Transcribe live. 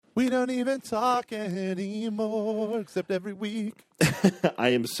We don't even talk anymore, except every week. I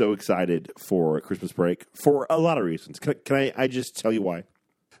am so excited for Christmas break for a lot of reasons. Can I just tell you why?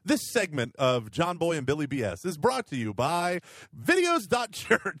 This segment of John Boy and Billy BS is brought to you by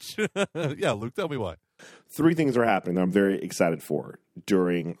videos.church. Yeah, Luke, tell me why. 3 things are happening that I'm very excited for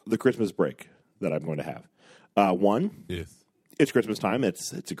during the Christmas break that I'm going to have. One, Yes. it's Christmas time.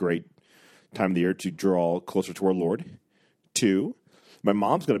 It's a great time of the year to draw closer to our Lord. 2, my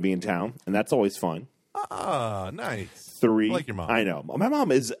mom's going to be in town, and that's always fun. Ah, nice. 3, I like your mom. I know. My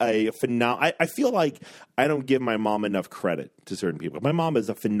mom is a phenomenal. I feel like I don't give my mom enough credit to certain people. My mom is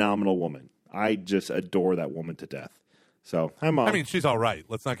a phenomenal woman. I just adore that woman to death. So, hi, Mom. I mean, she's all right.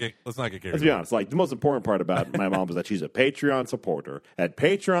 Let's not get carried Let's be honest. Like, the most important part about my mom is that she's a Patreon supporter at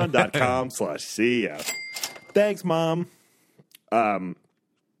patreon.com/CF. Thanks, Mom. No,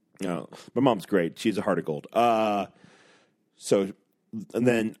 my mom's great. She's a heart of gold. And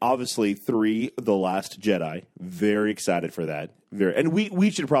then obviously 3, The Last Jedi. Very excited for that. And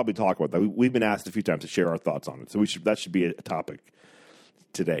we should probably talk about that. We've been asked a few times to share our thoughts on it, so that should be a topic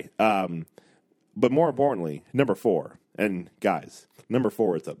today. But more importantly, number 4, and guys, number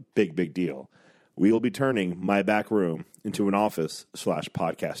 4 is a big deal. We will be turning my back room into an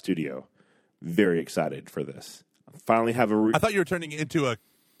office/podcast studio. Very excited for this. Finally have I thought you were turning it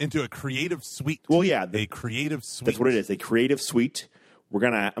into a creative suite. Well, yeah, a creative suite. That's what it is. A creative suite. I'm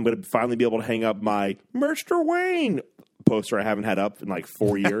gonna finally be able to hang up my Mr. Wayne poster I haven't had up in like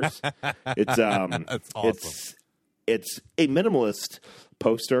 4 years. It's That's awesome. It's a minimalist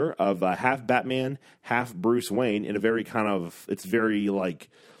poster of half Batman, half Bruce Wayne in a very it's very like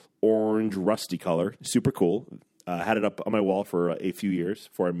orange rusty color. Super cool. Had it up on my wall for a few years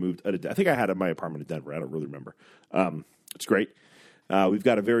before I moved. I think I had it in my apartment in Denver. I don't really remember. It's great. We've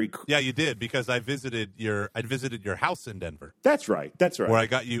got a very Yeah, you did, because I visited your house in Denver. That's right. Where I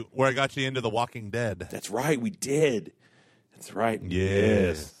got you into The Walking Dead. That's right. We did. That's right.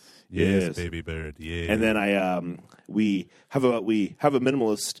 Yes, baby bird. Yeah. And then we have a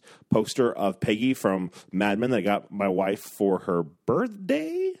minimalist poster of Peggy from Mad Men that I got my wife for her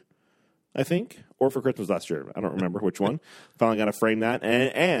birthday, I think, or for Christmas last year. I don't remember which one. Finally got to frame that,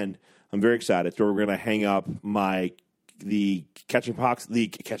 and I'm very excited. So we're going to hang up the Catching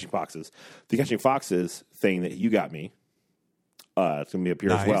Foxes thing that you got me. It's going to be up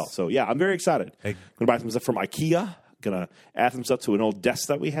here as well. So yeah, I'm very excited. Hey. Going to buy some stuff from IKEA. Going to add some stuff to an old desk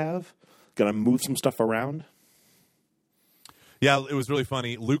that we have. Going to move some stuff around. Yeah, it was really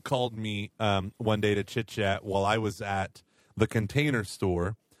funny. Luke called me one day to chit-chat while I was at the Container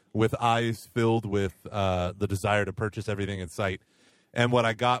Store with eyes filled with the desire to purchase everything in sight. And what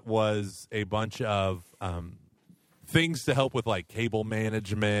I got was a bunch of things to help with like cable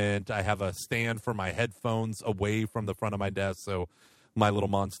management. I have a stand for my headphones away from the front of my desk so my little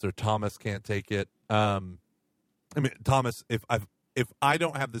monster Thomas can't take it. Thomas, if I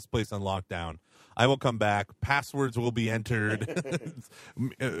don't have this place on lockdown, I will come back. Passwords will be entered.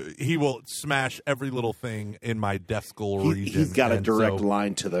 He will smash every little thing in my descal region. He's got a direct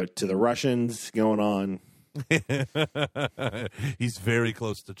line to the Russians going on. He's very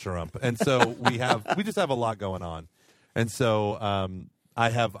close to Trump, and so we just have a lot going on, and so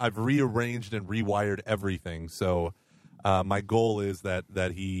I've rearranged and rewired everything. So my goal is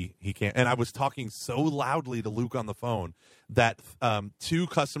that he can't. And I was talking so loudly to Luke on the phone that 2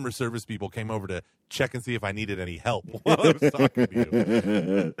 customer service people came over to check and see if I needed any help while I was talking to you.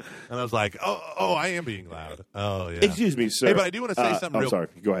 And I was like, oh, I am being loud. Oh yeah. Excuse me, sir. Hey, but I do want to say something. Sorry.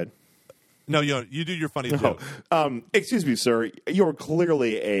 Go ahead. No, you do your funny joke. Excuse me, sir. You're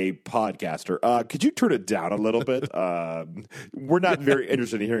clearly a podcaster. Could you turn it down a little bit? We're not very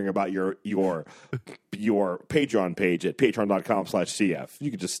interested in hearing about your Patreon page at patreon.com/CF.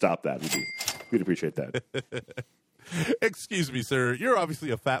 You could just stop that. We'd appreciate that. Excuse me, sir. You're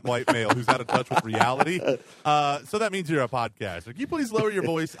obviously a fat white male who's out of touch with reality. So that means you're a podcaster. Can you please lower your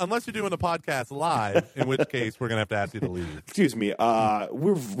voice? Unless you're doing the podcast live, in which case we're going to have to ask you to leave. Excuse me.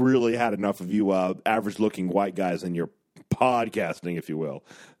 We've really had enough of you average-looking white guys in your podcasting, if you will.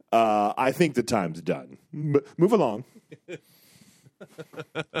 I think the time's done. Move along.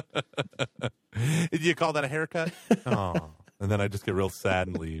 Did you call that a haircut? Oh. And then I just get real sad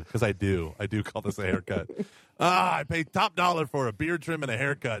and leave, because I do call this a haircut. I paid top dollar for a beard trim and a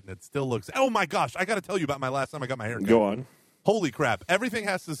haircut, and it still looks... Oh, my gosh. I got to tell you about my last time I got my haircut. Go on. Holy crap. Everything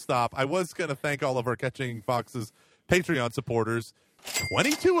has to stop. I was going to thank all of our Catching Foxes Patreon supporters.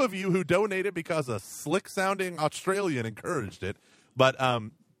 22 of you who donated because a slick-sounding Australian encouraged it. But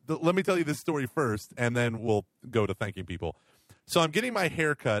let me tell you this story first, and then we'll go to thanking people. So I'm getting my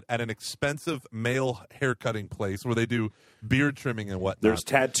hair cut at an expensive male haircutting place where they do beard trimming and whatnot. There's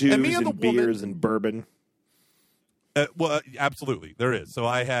tattoos and, and beers and bourbon. Absolutely, there is. So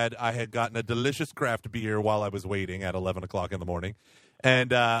I had gotten a delicious craft beer while I was waiting at 11 o'clock in the morning,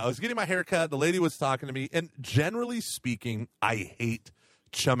 and I was getting my hair cut. The lady was talking to me, and generally speaking, I hate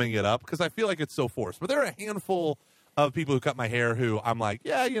chumming it up because I feel like it's so forced. But there are a handful of people who cut my hair who I'm like,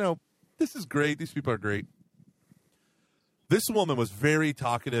 yeah, this is great. These people are great. This woman was very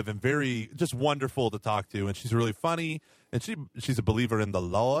talkative and very just wonderful to talk to, and she's really funny, and she's a believer in the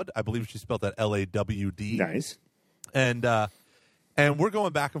Lord. I believe she spelled that Lawd. Nice. And we're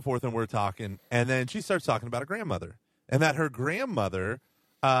going back and forth, and we're talking, and then she starts talking about a grandmother, and that her grandmother,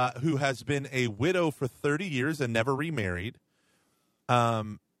 who has been a widow for 30 years and never remarried,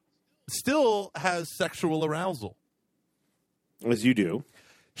 still has sexual arousal. As you do.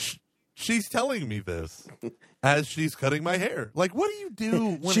 She's telling me this as she's cutting my hair. Like, what do you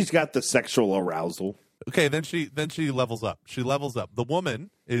do when she's got the sexual arousal? Okay, then she levels up. She levels up. The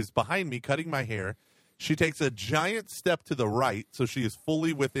woman is behind me cutting my hair. She takes a giant step to the right, so she is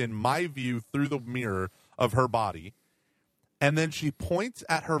fully within my view through the mirror of her body. And then she points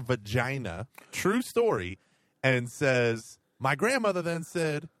at her vagina, true story, and says, my grandmother then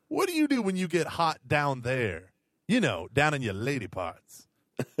said, what do you do when you get hot down there? Down in your lady parts.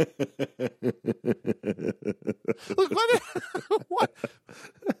 Look, what?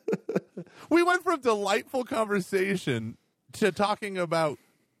 We went from delightful conversation to talking about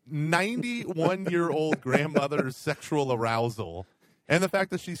 91-year-old grandmother's sexual arousal and the fact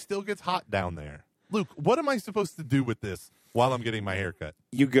that she still gets hot down there. Luke, what am I supposed to do with this while I'm getting my hair cut?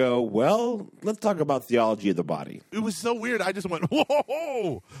 You go, well, let's talk about theology of the body. It was so weird. I just went,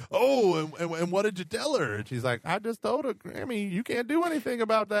 whoa, oh, and what did you tell her? And she's like, I just told her, Grammy, you can't do anything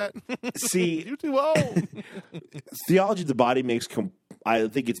about that. See, you're too old. Theology of the body I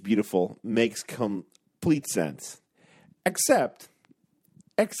think it's beautiful, makes complete sense. Except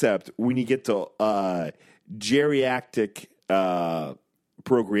when you get to geriatric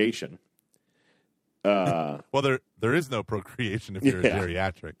procreation. Well, there is no procreation if you're a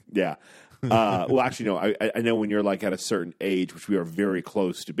geriatric. Yeah. Well, actually, no. I know when you're like at a certain age, which we are very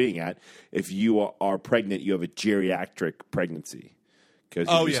close to being at, if you are pregnant, you have a geriatric pregnancy. That's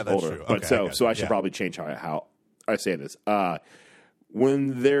true. But okay, so I should probably change how I say this.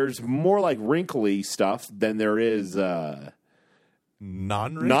 When there's more like wrinkly stuff than there is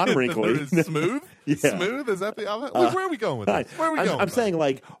non-wrinkly. Smooth? Yeah. Smooth? Is that the where are we going with this? Where are we going? I'm saying,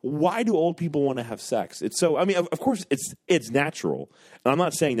 like, why do old people want to have sex? It's so, I mean, of course, it's natural. And I'm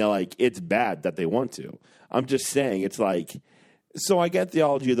not saying that, like, it's bad that they want to. I'm just saying it's like, so I get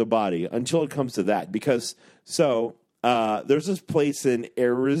theology of the body until it comes to that. Because, there's this place in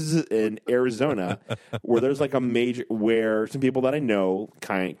Arizona where there's like a major, where some people that I know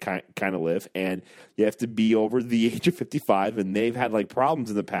kind of live, and you have to be over the age of 55, and they've had like problems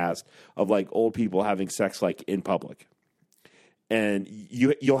in the past of like old people having sex like in public, and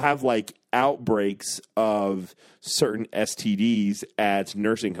you'll have like outbreaks of certain STDs at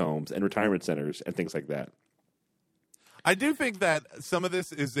nursing homes and retirement centers and things like that. I do think that some of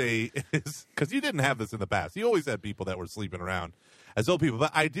this is because you didn't have this in the past. You always had people that were sleeping around as old people. But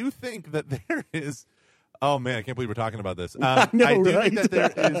I do think that there is. Oh man, I can't believe we're talking about this. I know, I do right? think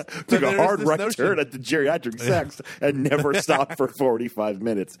that there is. Took a hard right turn at the geriatric sex and never stopped for 45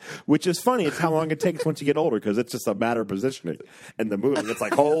 minutes, which is funny. It's how long it takes once you get older because it's just a matter of positioning and the moving. It's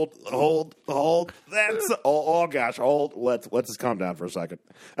like hold. That's oh gosh, hold. Let's just calm down for a second.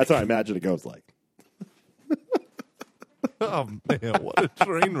 That's how I imagine it goes like. Oh man, what a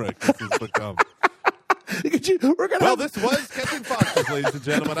train wreck this has become. Well, this was Catching Foxes, ladies and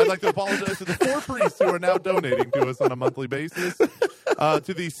gentlemen. I'd like to apologize to the 4 priests who are now donating to us on a monthly basis,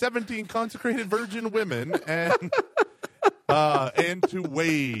 to the 17 consecrated virgin women, and to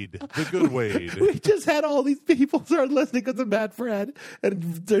Wade, the good Wade. We just had all these people start listening because of Matt Fred, and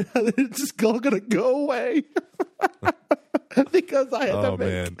they're just all going to go away. Because I had to make...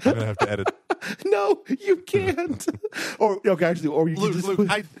 man, I'm going to have to edit. No, you can't. Or you can just...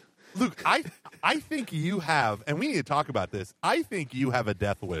 Luke, I think you have, and we need to talk about this, I think you have a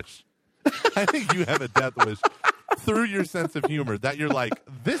death wish. I think you have a death wish through your sense of humor that you're like,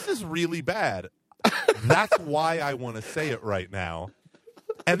 this is really bad. That's why I want to say it right now.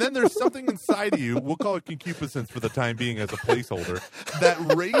 And then there's something inside of you, we'll call it concupiscence for the time being as a placeholder, that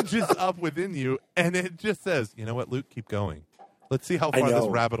rages up within you, and it just says, you know what, Luke, keep going. Let's see how far this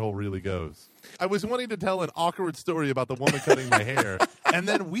rabbit hole really goes. I was wanting to tell an awkward story about the woman cutting my hair, and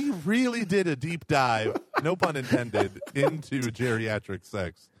then we really did a deep dive, no pun intended, into geriatric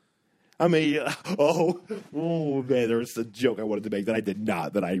sex. I mean, oh man, there was a joke I wanted to make that I did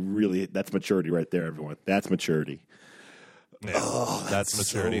not. That's maturity right there, everyone. That's maturity. Yeah, that's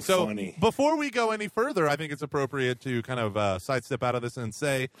maturity. So funny. Before we go any further, I think it's appropriate to kind of sidestep out of this and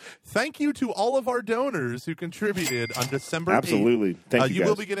say thank you to all of our donors who contributed on December 8th. Absolutely. Thank you, You guys.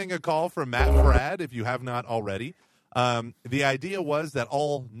 will be getting a call from Matt Frad if you have not already. The idea was that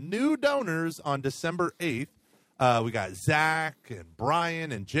all new donors on December 8th, we got Zach and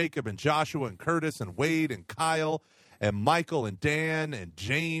Brian and Jacob and Joshua and Curtis and Wade and Kyle and Michael and Dan and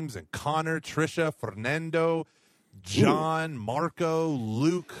James and Connor, Trisha, Fernando, John, Marco,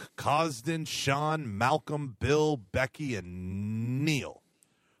 Luke, Cosden, Sean, Malcolm, Bill, Becky, and Neil.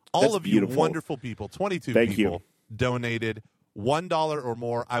 All That's of beautiful. you wonderful people, 22 Thank people you. donated $1 or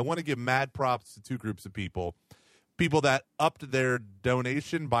more. I want to give mad props to two groups of people. People that upped their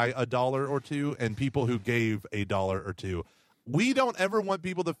donation by $1 or $2 and people who gave $1 or $2. We don't ever want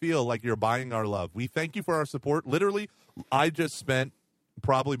people to feel like you're buying our love. We thank you for our support. Literally, I just spent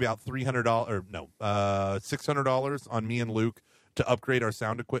probably about $600 on me and Luke to upgrade our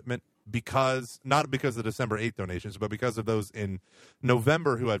sound equipment not because of December 8th donations, but because of those in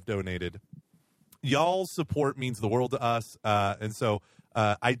November who have donated. Y'all's support means the world to us. And so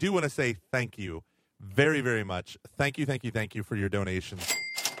I do want to say thank you very, very much. Thank you for your donations.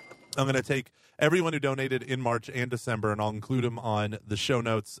 I'm going to take everyone who donated in March and December, and I'll include them on the show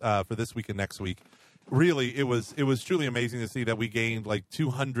notes for this week and next week. Really, it was truly amazing to see that we gained like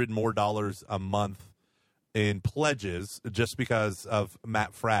 $200 more a month in pledges just because of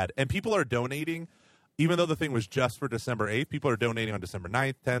Matt Frad. And people are donating, even though the thing was just for December 8th, people are donating on December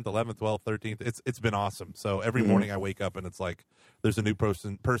 9th, 10th, 11th, 12th, 13th. It's been awesome. So every morning I wake up and it's like there's a new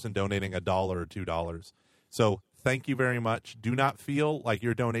person donating $1 or $2. So thank you very much. Do not feel like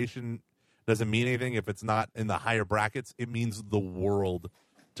your donation doesn't mean anything if it's not in the higher brackets. It means the world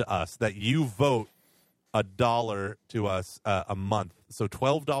to us that you vote $1 to us a month. So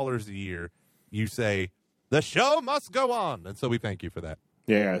 $12 a year. You say the show must go on, and so we thank you for that.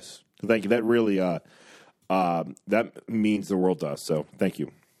 Yes, thank you. That really that means the world to us. So thank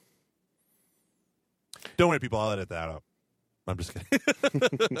you. Don't worry, people. I'll edit that out. I'm just kidding.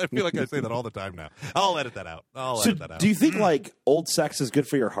 I feel like I say that all the time now. I'll edit that out. Do you think like old sex is good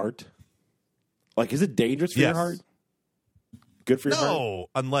for your heart? Like, is it dangerous for your heart? Good for your heart? No,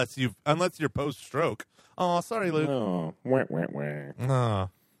 unless you're post stroke. Oh, sorry, Luke. Oh, wah, wah, wah.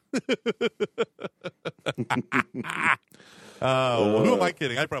 Oh, who am I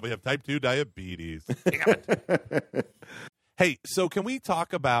kidding? I probably have type 2 diabetes. Damn it. Hey, so can we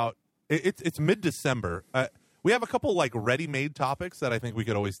talk about it's mid-December. We have a couple like ready-made topics that I think we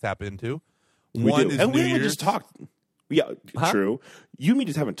could always tap into. One is and New we haven't Year's. just talked. Yeah, true. You and me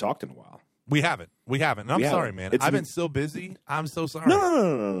just haven't talked in a while. We haven't. And I'm sorry, man. I've been so busy. I'm so sorry.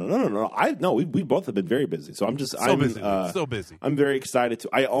 No. We both have been very busy. So I'm just so busy. I'm very excited to.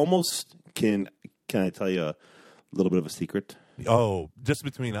 I almost can. Can I tell you a little bit of a secret? Oh, just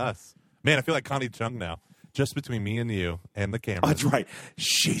between us, man. I feel like Connie Chung now. Just between me and you and the camera. Oh, that's right.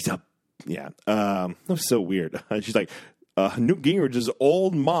 She's a that was so weird. She's like, Newt Gingrich's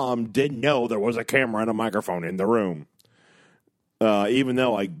old mom didn't know there was a camera and a microphone in the room. Even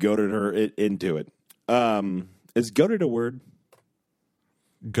though I goaded her into it. Is goaded a word?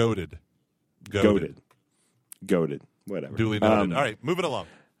 Goaded. Whatever. Duly noted. All right, moving along.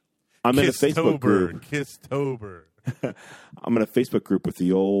 I'm in a Facebook group. Kisstober. I'm in a Facebook group with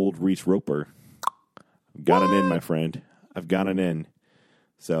the old Reese Roper. I've got it in, my friend. I've got it in.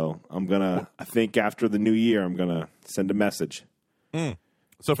 So I think after the new year, I'm going to send a message.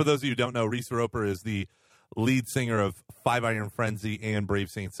 So for those of you who don't know, Reese Roper is the lead singer of Five Iron Frenzy and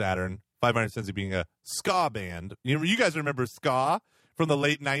Brave Saint Saturn. Five Iron Frenzy being a ska band. You guys remember ska from the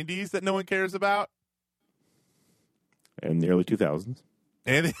late 90s that no one cares about? In the early 2000s.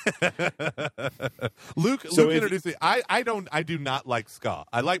 And Luke introduced me. I do not like ska.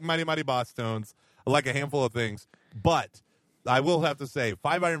 I like Mighty Mighty Boss Tones. I like a handful of things, but I will have to say,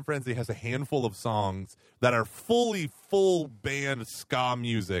 Five Iron Frenzy has a handful of songs that are full band ska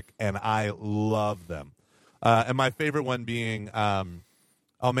music, and I love them. And my favorite one being,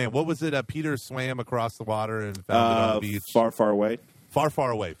 what was it? Peter swam across the water and found it on the beach. Far, far away. Far,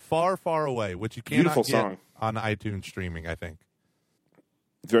 far away. Far, far away, which you cannot Beautiful get song. on iTunes streaming, I think.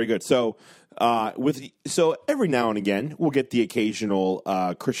 Very good. So, every now and again, we'll get the occasional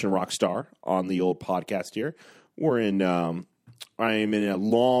Christian rock star on the old podcast here. I am in a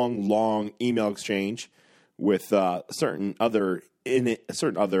long email exchange with a certain other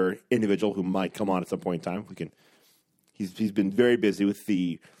individual who might come on at some point in time. He's been very busy with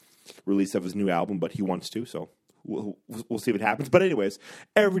the release of his new album, but he wants to. So we'll see if it happens. But anyways,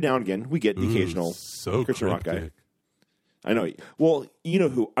 every now and again we get the occasional so Christian rock guy. cryptic. I know. Well, you know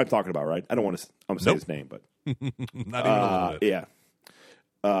who I'm talking about, right? I don't want to say his name, but Not even a little bit.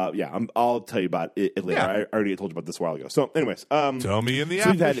 yeah. I'll tell you about it later. Yeah. I already told you about this a while ago. So, anyways, Tell me in the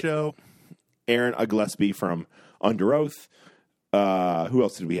so we've after had- show. Aaron Gillespie from Under Oath. Who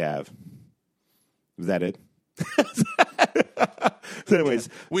else did we have? Was that it? So, anyways,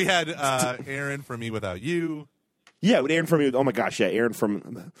 We had Aaron from Me Without You. yeah, with Aaron from Me. Oh my gosh, yeah, Aaron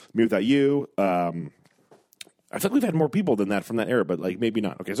from Me Without You. I think we've had more people than that from that era, but like maybe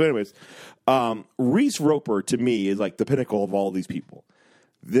not. Okay, so anyways, Reese Roper to me is like the pinnacle of all these people.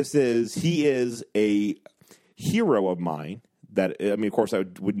 He is a hero of mine. That, I mean, of course, I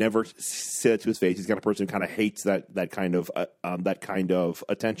would never say that to his face. He's the kind of person who kind of hates that kind of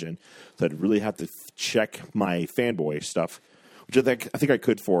attention. So I'd really have to check my fanboy stuff, which I think I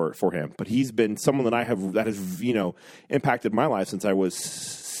could for him. But he's been someone that has impacted my life since I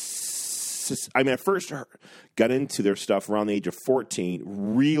was. I mean, I first got into their stuff around the age of 14.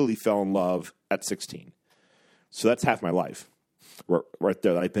 Really fell in love at 16. So that's half my life, right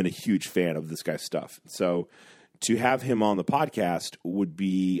there. I've been a huge fan of this guy's stuff. So to have him on the podcast would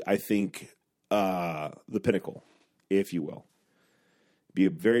be, I think, the pinnacle, if you will. Be a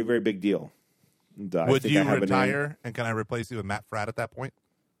very, very big deal. And, Would you retire, and can I replace you with Matt Fratt at that point?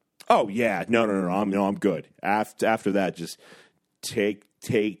 Oh yeah, no. I'm good. After that, just take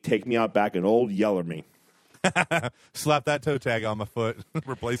me out back and old yeller me, Slap that toe tag on my foot.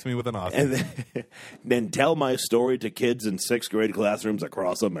 Replace me with an Aussie. and then tell my story to kids in 6th grade classrooms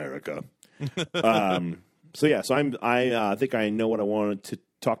across America. So I think I know what I wanted to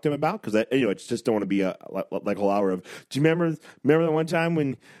talk to him about, because it's just don't want to be like a whole hour of. Do you remember that one time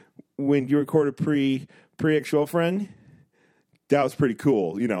when you recorded pre ex-girlfriend? That was pretty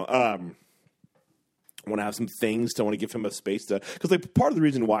cool. I want to have some things. I want to give him a space to, because like part of the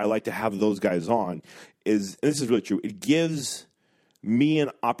reason why I like to have those guys on is, and this is really true, it gives me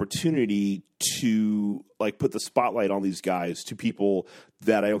an opportunity to like put the spotlight on these guys to people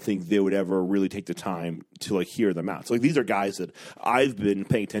that I don't think they would ever really take the time to like hear them out. So like these are guys that I've been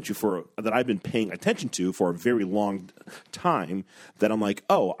paying attention to for a very long time, that I'm like,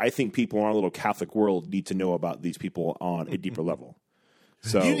 oh, I think people in our little Catholic world need to know about these people on a deeper level.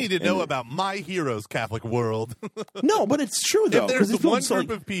 So you need to know about my heroes, Catholic world. No, but it's true though. If there's it's one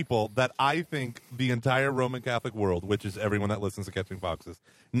group of people that I think the entire Roman Catholic world, which is everyone that listens to Catching Foxes,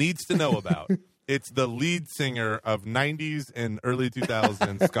 needs to know about, it's the lead singer of 90s and early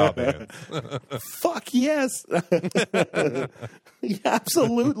 2000s ska bands. Fuck yes. Yeah,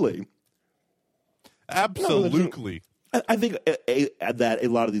 absolutely. Absolutely. I think that a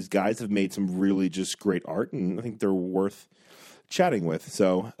lot of these guys have made some really just great art, and I think they're worth chatting with.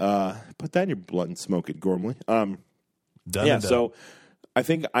 So put that in your blunt and smoke it, Gormley. Done. So I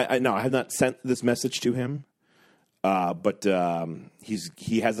think I have not sent this message to him, but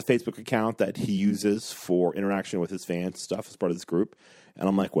he has a Facebook account that he uses for interaction with his fans stuff as part of this group, and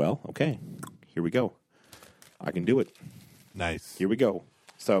I'm like, well, okay, here we go. I can do it. Nice. Here we go.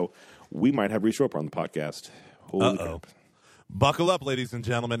 So we might have Reese Roper on the podcast. Holy crap. Buckle up, ladies and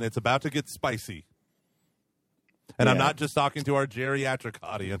gentlemen. It's about to get spicy. And I'm Yeah. not just talking to our geriatric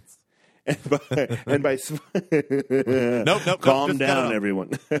audience. And by Nope. calm just cut it down, off.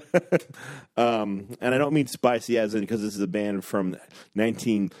 everyone. And I don't mean spicy as in, because this is a band from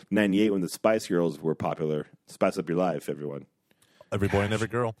 1998 when the Spice Girls were popular. Spice up your life, everyone. Every boy and every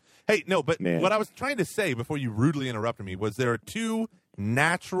girl. Hey, no, but Man. what I was trying to say before you rudely interrupted me was there are three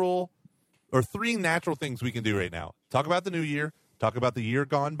natural things we can do right now. Talk about the new year, talk about the year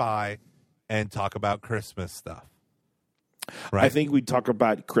gone by, and talk about Christmas stuff. Right? I think we talk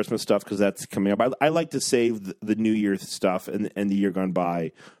about Christmas stuff because that's coming up. I like to save the New Year stuff and the year gone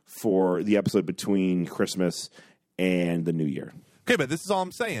by for the episode between Christmas and the New Year. Okay, but this is all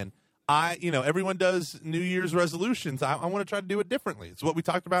I'm saying. Everyone does New Year's resolutions. I want to try to do it differently. It's what we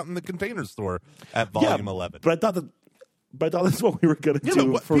talked about in the Container Store at Volume 11. But I thought that's what we were going to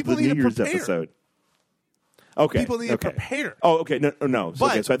do for the New Year's episode. Okay. People need to prepare. Oh, okay. No. So,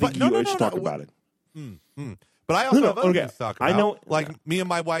 But- so I think but- you should talk about it. But I also No, have other okay. things to talk about. I know- Like me and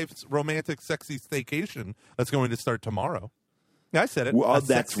my wife's romantic, sexy staycation that's going to start tomorrow. Yeah, I said it. Well, A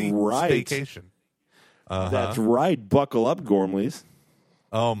that's sexy right. Staycation. That's right. Buckle up, Gormleys.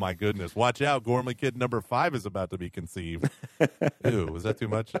 Oh, my goodness. Watch out. Gormley Kid number 5 is about to be conceived. Ew, was that too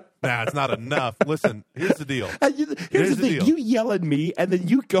much? Nah, it's not enough. Listen, here's the deal. Here's the thing. deal. You yell at me, and then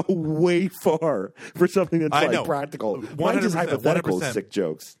you go way far for something that's I like know. practical. Mine just 100%, hypothetical 100%. sick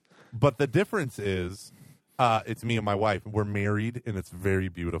jokes. But the difference is It's me and my wife. We're married, and it's very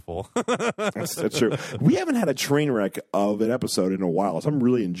beautiful. That's true. We haven't had a train wreck of an episode in a while, so I'm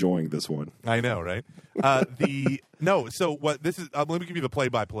really enjoying this one. I know, right? So what this is? Let me give you the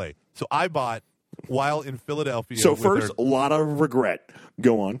play-by-play. So I bought while in Philadelphia. So first, a lot of regret.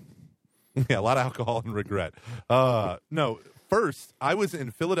 Go on. Yeah, a lot of alcohol and regret. No, first, I was in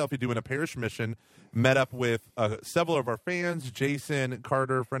Philadelphia doing a parish mission, met up with several of our fans. Jason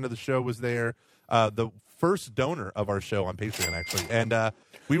Carter, friend of the show, was there. The first donor of our show on Patreon, actually. And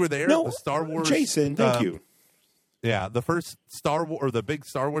we were there. No, the Star Wars. Jason, thank you. Yeah, the first Star Wars, or the big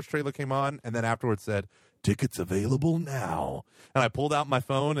Star Wars trailer came on, and then afterwards said, tickets available now. And I pulled out my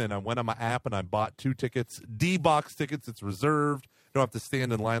phone, and I went on my app, and I bought 2 tickets. D-box tickets, it's reserved. Don't have to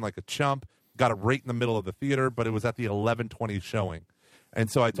stand in line like a chump. Got it right in the middle of the theater, but it was at the 11:20 showing.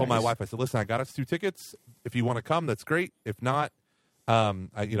 And so I told my wife, I said, listen, I got us 2 tickets. If you want to come, that's great. If not, I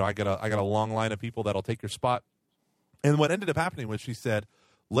got a long line of people that'll take your spot. And what ended up happening was she said,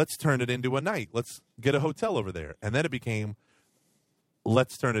 let's turn it into a night. Let's get a hotel over there. And then it became,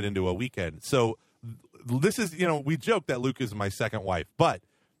 let's turn it into a weekend. So this is, we joke that Luke is my second wife, but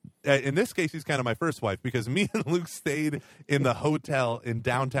in this case, he's kind of my first wife, because me and Luke stayed in the hotel in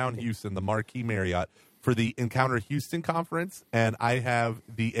downtown Houston, the Marquis Marriott, for the Encounter Houston conference. And I have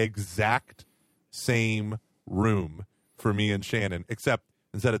the exact same room for me and Shannon, except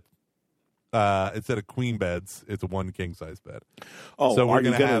instead of queen beds, it's a 1 king size bed. Oh, so are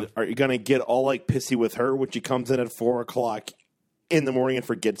you gonna get all like pissy with her when she comes in at 4:00 in the morning and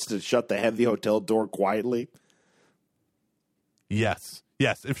forgets to shut the heavy hotel door quietly? Yes.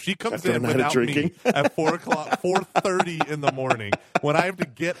 If she comes After in without me at 4:30 in the morning, when I have to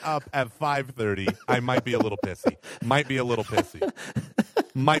get up at 5:30, I might be a little pissy.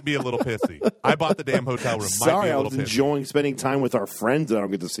 I bought the damn hotel room. Sorry, I was enjoying spending time with our friends that I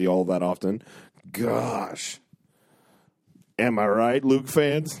don't get to see all that often. Gosh. Am I right, Luke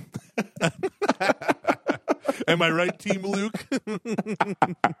fans? Am I right, Team Luke?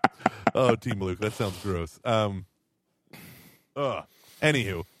 Oh, Team Luke. That sounds gross.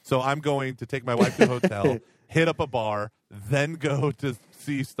 Anywho, so I'm going to take my wife to a hotel, hit up a bar, then go to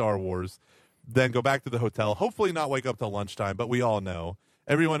see Star Wars, then go back to the hotel, hopefully not wake up till lunchtime, but we all know,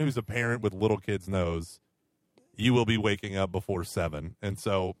 everyone who's a parent with little kids knows, you will be waking up before 7. And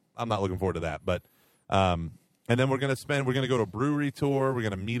so I'm not looking forward to that. But and then we're going to go to a brewery tour. We're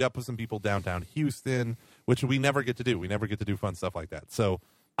going to meet up with some people downtown Houston, which we never get to do. We never get to do fun stuff like that. So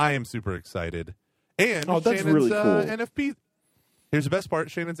I am super excited. And that's Shannon's, really cool. NFP. Here's the best part: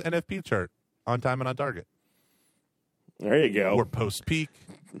 Shannon's NFP chart, on time and on target. There you go. We're post peak,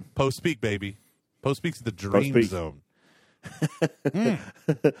 baby. Post peak's the dream Post-peak. zone.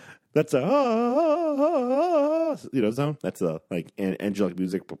 That's a zone. That's a like angelic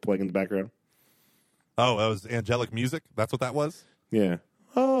music playing in the background. Oh, that was angelic music. That's what that was. Yeah.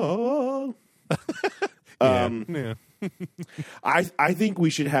 Oh. Yeah. I think we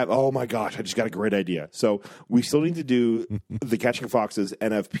should have. Oh my gosh! I just got a great idea. So we still need to do the Catching Foxes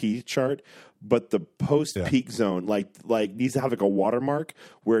NFP chart, but the post peak zone like needs to have like a watermark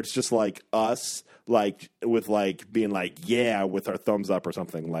where it's just like us, like with like being like with our thumbs up or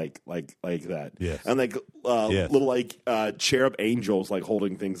something like that. Yes. And like little like cherub angels like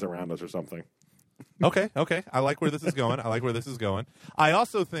holding things around us or something. Okay. I like where this is going. I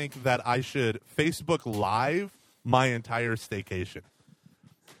also think that I should Facebook Live my entire staycation.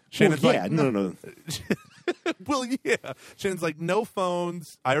 Shannon's no. Well, yeah. Shannon's like, no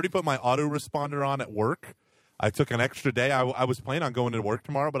phones. I already put my autoresponder on at work. I took an extra day. I was planning on going to work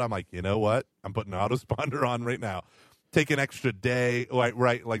tomorrow, but I'm like, you know what? I'm putting an autoresponder on right now. Take an extra day.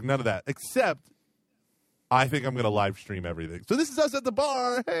 Right, like none of that. Except I think I'm going to live stream everything. So this is us at the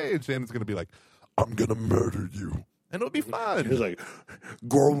bar. Hey, and Shannon's going to be like, I'm going to murder you. And it'll be fun. He's like,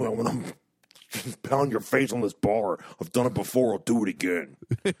 girl, when I'm pound your face on this bar. I've done it before. I'll do it again.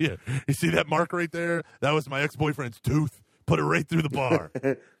 Yeah. You see that mark right there? That was my ex-boyfriend's tooth. Put it right through the bar.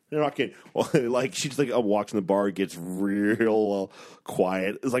 You're not kidding. Well, like she just like walks in the bar, gets real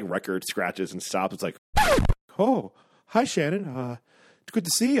quiet. It's like record scratches and stops. It's like, oh, hi Shannon. Good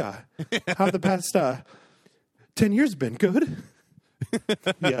to see you. How the past 10 years been? Good.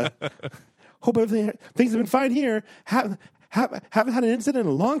 Yeah. Hope things have been fine here. Haven't had an incident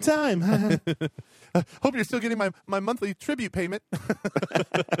in a long time. Hope you're still getting my monthly tribute payment.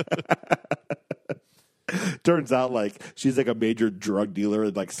 Turns out, like, she's like a major drug dealer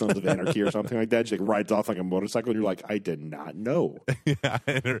at like Sons of Anarchy or something like that. She like rides off like a motorcycle, and you're like, I did not know. Yeah,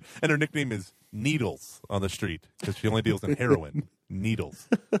 and her nickname is Needles on the street because she only deals in heroin. Needles.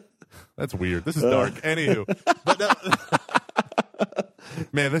 That's weird. This is dark. Anywho, but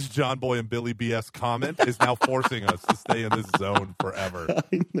Man, this John Boy and Billy BS comment is now forcing us to stay in this zone forever.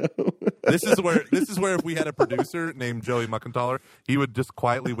 I know. This is where if we had a producer named Joey Muckenthaler, he would just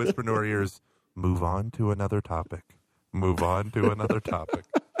quietly whisper into our ears, "Move on to another topic. Move on to another topic."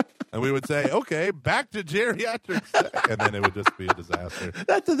 And we would say, "Okay, back to geriatrics," and then it would just be a disaster.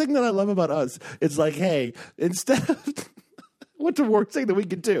 That's the thing that I love about us. It's like, hey, instead of what's the worst thing that we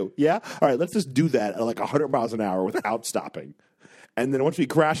could do? Yeah, all right, let's just do that at like 100 miles an hour without stopping. And then once we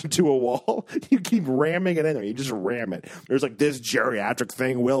crash into a wall, you keep ramming it in there. You just ram it. There's like this geriatric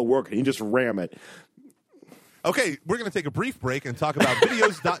thing will work, and you just ram it. Okay, we're going to take a brief break and talk about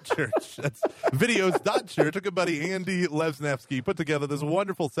videos.church. That's videos.church. Our good buddy Andy Lesnevsky put together this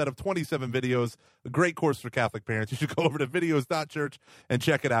wonderful set of 27 videos, a great course for Catholic parents. You should go over to videos.church and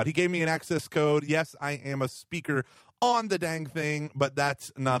check it out. He gave me an access code. Yes, I am a speaker on the dang thing, but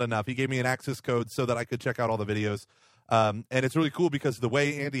that's not enough. He gave me an access code so that I could check out all the videos. And it's really cool because the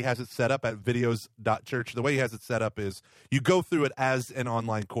way Andy has it set up at videos.church, the way he has it set up is you go through it as an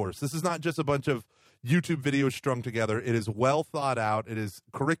online course. This is not just a bunch of YouTube videos strung together. It is well thought out. It is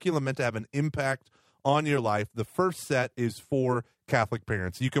curriculum meant to have an impact on your life. The first set is for Catholic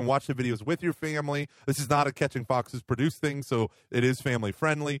parents. You can watch the videos with your family. This is not a Catching Foxes produced thing, so it is family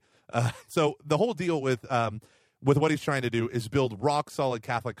friendly. So the whole deal with what he's trying to do is build rock solid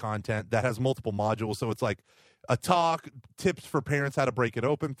Catholic content that has multiple modules. So it's like a talk, tips for parents, how to break it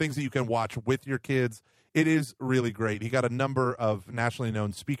open, things that you can watch with your kids. It is really great. He got a number of nationally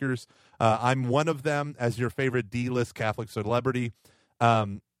known speakers. I'm one of them as your favorite D-list Catholic celebrity.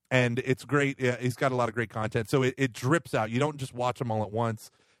 And it's great. He's got a lot of great content. So it drips out. You don't just watch them all at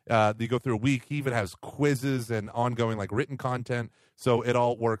once. You go through a week. He even has quizzes and ongoing like written content. So it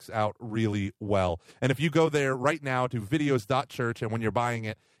all works out really well. And if you go there right now to videos.church, and when you're buying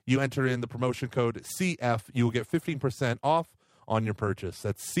it, you enter in the promotion code CF, you will get 15% off on your purchase.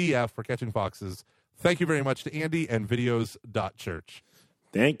 That's CF for Catching Foxes. Thank you very much to Andy and videos.church.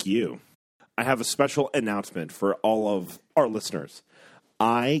 Thank you. I have a special announcement for all of our listeners.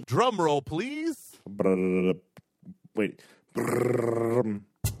 Drum roll, please. Wait.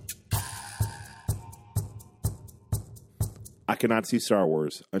 I cannot see Star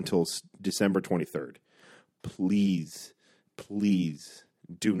Wars until December 23rd. Please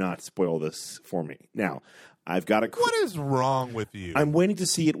do not spoil this for me. Now, I've got a... What is wrong with you? I'm waiting to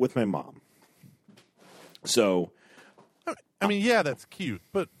see it with my mom. So... I mean, yeah, that's cute,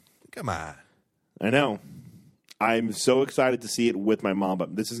 but come on. I know. I'm so excited to see it with my mom,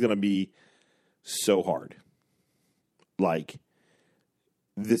 but this is going to be so hard. Like...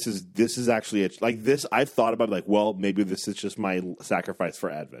 This is actually like this. I've thought about it like, well, maybe this is just my sacrifice for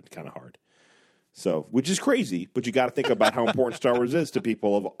Advent, kind of hard. So, which is crazy, but you got to think about how important Star Wars is to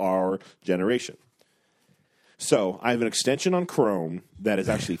people of our generation. So, I have an extension on Chrome that is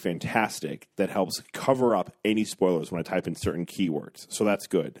actually fantastic that helps cover up any spoilers when I type in certain keywords. So that's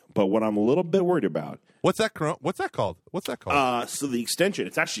good. But what I'm a little bit worried about. What's that called? So the extension,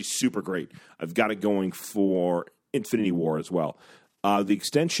 it's actually super great. I've got it going for Infinity War as well. The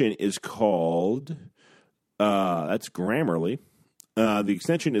extension is called, that's Grammarly. The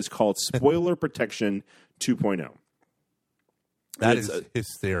extension is called Spoiler Protection 2.0. That is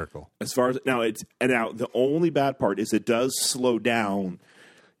hysterical. As far as now, the only bad part is it does slow down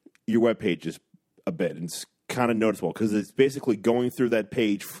your web pages a bit, and it's kind of noticeable because it's basically going through that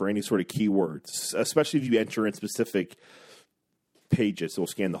page for any sort of keywords, especially if you enter in specific pages. It will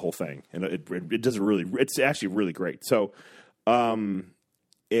scan the whole thing, and it does it's actually really great. So. And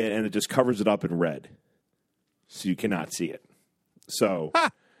it just covers it up in red, so you cannot see it. So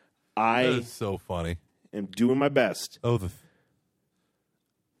that is so funny. Am doing my best. Oh,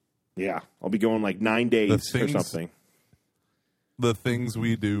 yeah, I'll be going like 9 days or something. The things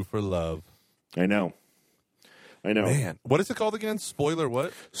we do for love. I know. Man, what is it called again? Spoiler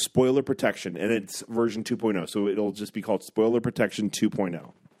what? Spoiler Protection, and it's version 2.0, so it'll just be called Spoiler Protection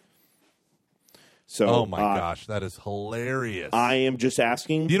 2.0. So, oh my gosh, that is hilarious! I am just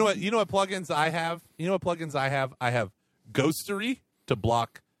asking. You know what plugins I have? I have Ghostery to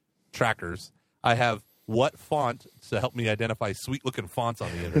block trackers. I have What Font to help me identify sweet looking fonts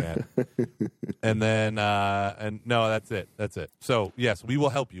on the internet. and then no, that's it. So yes, we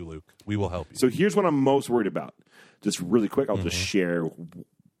will help you, Luke. We will help you. So here's what I'm most worried about. Just really quick, I'll just share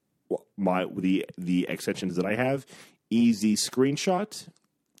the extensions that I have: Easy Screenshot,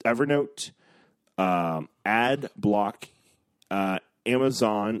 Evernote. Ad block,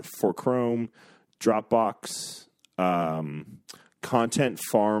 Amazon for Chrome, Dropbox, Content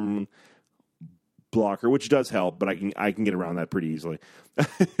Farm blocker, which does help, but I can get around that pretty easily.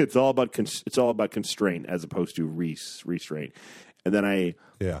 It's all about constraint as opposed to restraint. and then I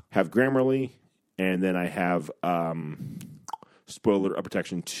have Grammarly, and then I have Spoiler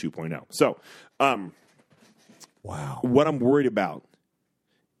Protection 2.0. So, wow. What I'm worried about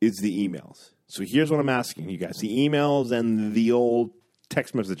is the emails. So here's what I'm asking you guys: the emails and the old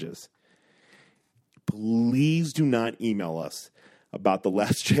text messages. Please do not email us about The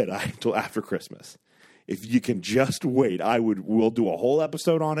Last Jedi until after Christmas. If you can just wait, we'll do a whole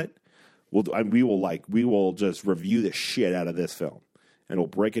episode on it. We will just review the shit out of this film, and we'll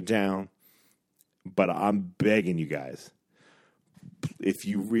break it down. But I'm begging you guys, if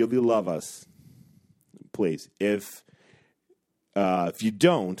you really love us, please. If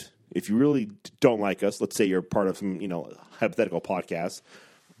you really don't like us, let's say you're part of some hypothetical podcast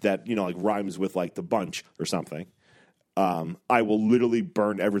that like rhymes with like The Bunch or something, I will literally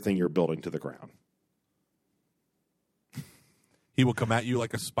burn everything you're building to the ground. He will come at you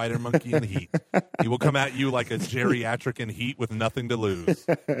like a spider monkey in heat. He will come at you like a geriatric in heat with nothing to lose.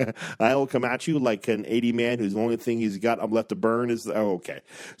 I will come at you like an 80 man whose only thing he's got left to burn is okay.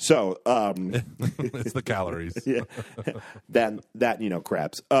 So it's the calories. Yeah, that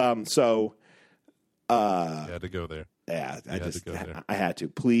craps. So you had to go there. Yeah, I had to.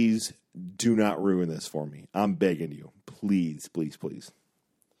 Please do not ruin this for me. I'm begging you. Please, please, please.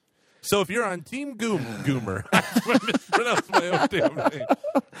 So if you're on Team Goomer, I mispronounced my own damn name.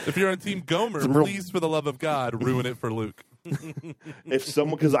 If you're on Team Gomer, please, for the love of God, ruin it for Luke.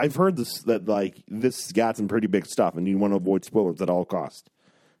 Because I've heard this got some pretty big stuff, and you want to avoid spoilers at all costs.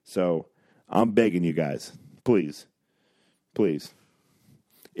 So I'm begging you guys, please, please.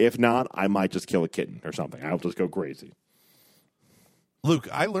 If not, I might just kill a kitten or something. I'll just go crazy. Luke,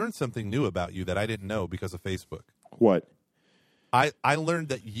 I learned something new about you that I didn't know because of Facebook. What? I learned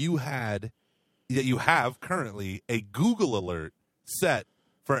that you have currently a Google alert set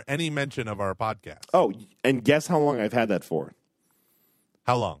for any mention of our podcast. Oh, and guess how long I've had that for?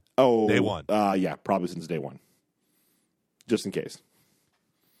 How long? Oh, day one. Yeah, probably since day one. Just in case.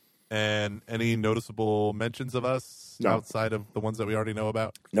 And any noticeable mentions of us outside of the ones that we already know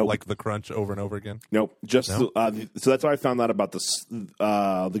about? Nope. Like the Crunch over and over again? Nope. So that's how I found out about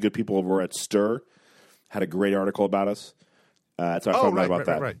the good people over at Stir. Had a great article about us. That's how I found out about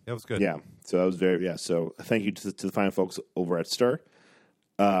that. Right. That was good. Yeah. So that was very, So thank you to the fine folks over at Stir.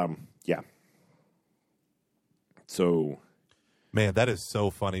 Yeah. So. Man, that is so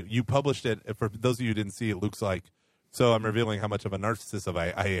funny. You published it. For those of you who didn't see it, Luke's like, so I'm revealing how much of a narcissist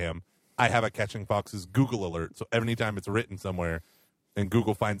I am. I have a Catching Foxes Google alert. So every time it's written somewhere and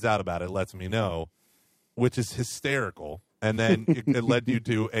Google finds out about it, lets me know, which is hysterical. And then it led you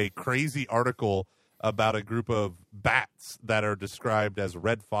to a crazy article about a group of bats that are described as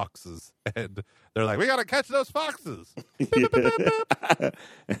red foxes. And they're like, we got to catch those foxes.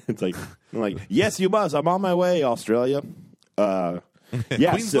 It's like, yes, you must. I'm on my way, Australia. Yeah,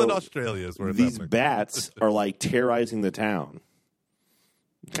 Queensland, Australia is where these bats are like terrorizing the town.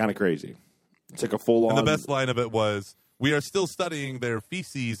 Kind of crazy. It's like a full-on. And the best line of it was, we are still studying their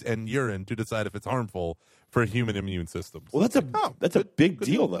feces and urine to decide if it's harmful for human immune systems. Well, that's a big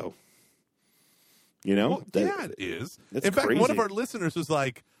deal, though. You know? Well, yeah, it is. In fact, crazy. One of our listeners was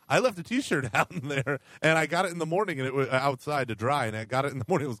like, I left a T-shirt out in there, and I got it in the morning, and it was outside to dry, and I got it in the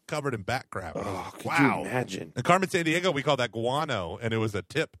morning, it was covered in bat crap. Oh, could wow. you imagine? In Carmen Sandiego, we call that guano, and it was a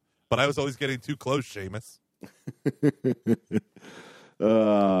tip. But I was always getting too close, Seamus.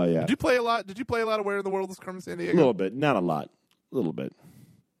 Yeah. Did you play a lot of Where in the World is Carmen Sandiego? A little bit. Not a lot. A little bit.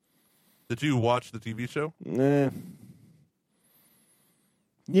 Did you watch the TV show? Nah.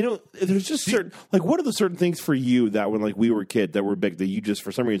 You know, there's just certain, what are the certain things for you that when, we were a kid that were big that you just,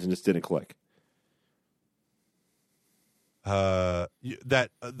 for some reason, just didn't click? That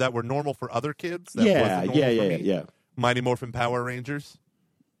were normal for other kids? Yeah. Mighty Morphin Power Rangers?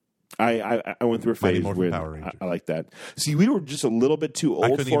 I went through a phase where I like that. See, we were just a little bit too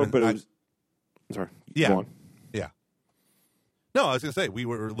old for it, but it was... Sorry. Yeah. Go on. Yeah. No, I was going to say, we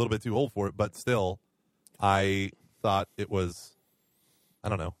were a little bit too old for it, but still, I thought it was... I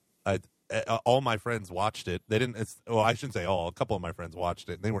don't know. All my friends watched it. They didn't. I shouldn't say all. A couple of my friends watched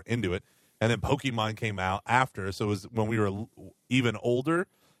it. And they were into it. And then Pokemon came out after, so it was when we were even older.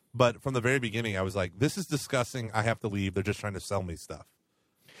 But from the very beginning, I was like, "This is disgusting. I have to leave. They're just trying to sell me stuff."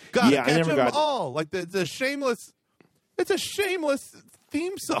 Gotta catch them all. Like it's a shameless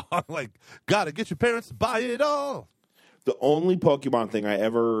theme song. Like, gotta get your parents to buy it all. The only Pokemon thing I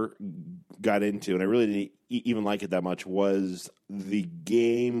ever got into, and I really didn't even like it that much, was the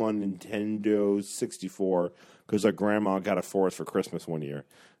game on Nintendo 64 because our grandma got it for us for Christmas one year.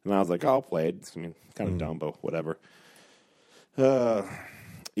 And I was like, I'll play it. Kind of dumb, but whatever. Yeah.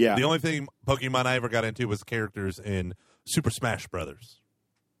 The only thing Pokemon I ever got into was characters in Super Smash Brothers.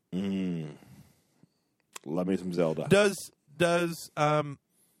 Love me some Zelda. Does the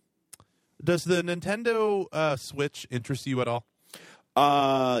Nintendo Switch interest you at all?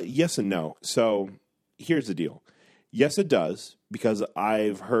 Yes and no. So here's the deal. Yes, it does, because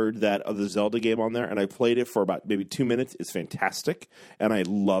I've heard that of the Zelda game on there, and I played it for about maybe 2 minutes. It's fantastic, and I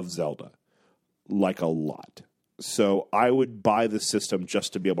love Zelda, like a lot. So I would buy the system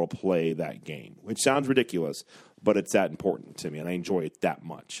just to be able to play that game, which sounds ridiculous, but it's that important to me, and I enjoy it that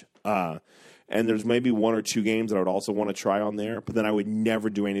much. And there's maybe 1 or 2 games that I would also want to try on there, but then I would never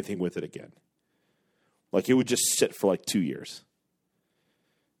do anything with it again. Like, it would just sit for like 2 years.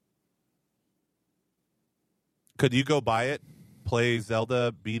 Could you go buy it, play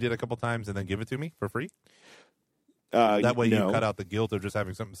Zelda, beat it a couple times, and then give it to me for free? That way no. you cut out the guilt of just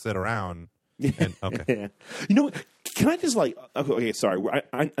having something sit around. And, okay. You know, can I just okay, sorry.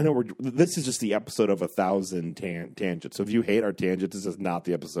 I know this is just the episode of 1,000 tangents. So if you hate our tangents, this is not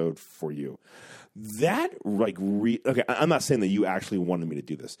the episode for you. That, okay, I'm not saying that you actually wanted me to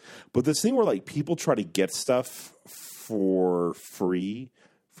do this, but this thing where, like, people try to get stuff for free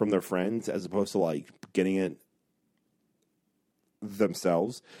from their friends as opposed to, like, getting it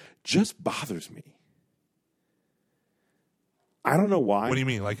themselves just bothers me. I don't know why. What do you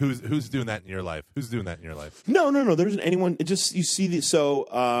mean? Like, who's doing that in your life? Who's doing that in your life? No. There isn't anyone. It just, you see the, so,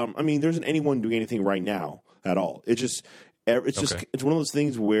 I mean, there isn't anyone doing anything right now at all. It's just one of those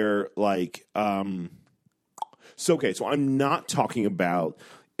things where, like, so I'm not talking about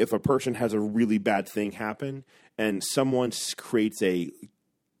if a person has a really bad thing happen and someone creates a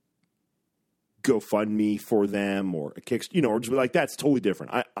GoFundMe for them or a Kickstarter, or just like, that's totally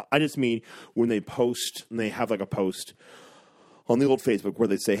different. I just mean when they post and they have like a post on the old Facebook where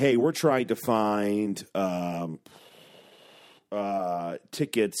they say, "Hey, we're trying to find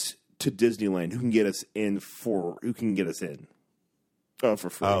tickets to Disneyland. Who can get us in for free?"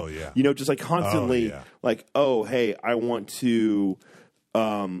 Oh yeah, just like constantly, like, "Oh, hey, I want to."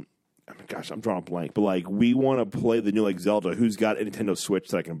 Gosh, I'm drawing a blank, but like, we want to play the new like Zelda. Who's got a Nintendo Switch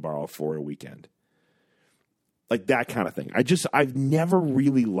that I can borrow for a weekend? Like that kind of thing. I've never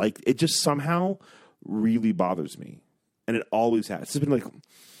really liked it. Just somehow really bothers me. And it always has. It's been like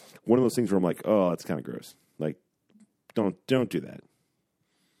one of those things where I'm like, oh, that's kind of gross. Like, don't do that.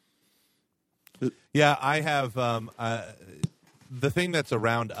 Yeah, I have. The thing that's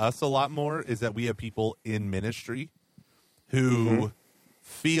around us a lot more is that we have people in ministry who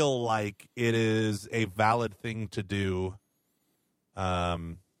feel like it is a valid thing to do,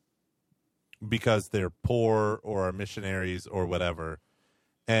 because they're poor or are missionaries or whatever.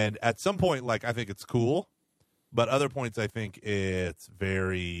 And at some point, like, I think it's cool. But other points, I think it's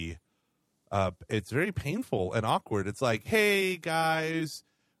very painful and awkward. It's like, hey guys,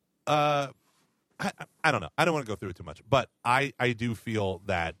 I don't know. I don't want to go through it too much, but I do feel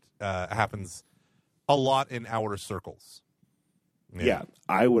that happens a lot in our circles. Yeah,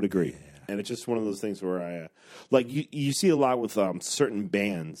 I would agree. Yeah. And it's just one of those things where I like you see a lot with certain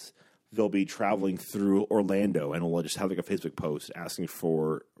bands. They'll be traveling through Orlando and we'll just have like a Facebook post asking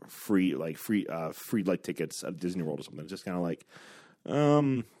for free tickets at Disney World or something. It's just kind of like,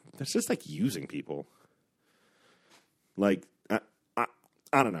 that's just like using people. Like, I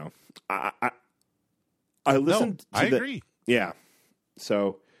don't know. I listened. I agree. Yeah.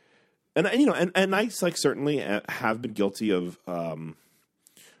 So, and I like certainly have been guilty of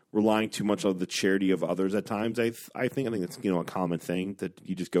relying too much on the charity of others at times. I think it's a common thing that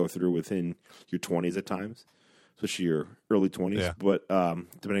you just go through within your 20s at times, especially your early 20s. Yeah. But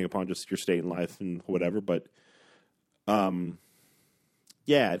depending upon just your state in life and whatever. But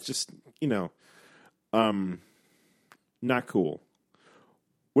yeah, it's just not cool.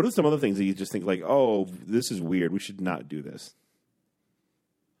 What are some other things that you just think like, oh, this is weird, we should not do this?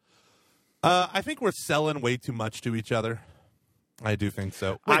 I think we're selling way too much to each other. I do think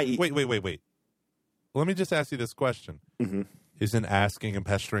so. Wait. Let me just ask you this question. Mm-hmm. Isn't asking and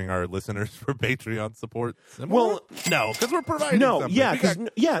pestering our listeners for Patreon support similar? Well, no, because we're providing something. Because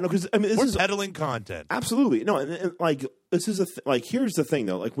I mean, we're peddling content. Absolutely. No, and like, this is here's the thing,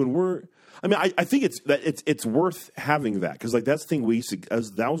 though. Like, when I think it's worth having that, because like that's the thing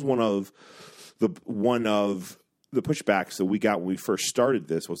that was one of the pushbacks that we got when we first started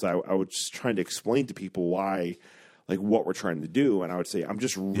this was I was trying to explain to people why, like, what we're trying to do, and I would say I'm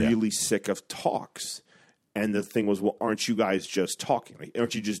just really sick of talks. And the thing was, well, aren't you guys just talking? Like,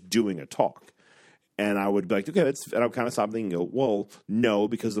 aren't you just doing a talk? And I would be like, okay, and I'd kind of stop thinking, well, no,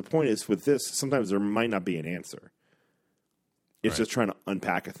 because the point is with this, sometimes there might not be an answer. It's just trying to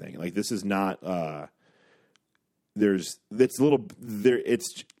unpack a thing. Like, this is not. It's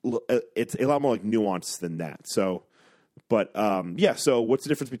a lot more like nuanced than that. So But yeah, so what's the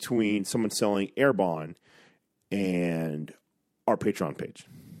difference between someone selling Airbond and our Patreon page?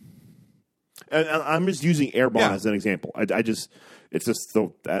 And I'm just using Airbond as an example. I just, it's just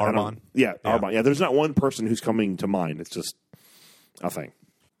so Arbonne. Arbonne. Yeah, there's not one person who's coming to mind. It's just a thing.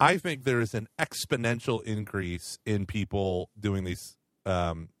 I think there is an exponential increase in people doing these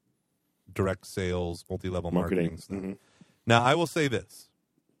direct sales, multi-level marketing stuff. Mm-hmm. Now, I will say this.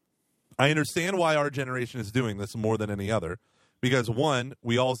 I understand why our generation is doing this more than any other, because one,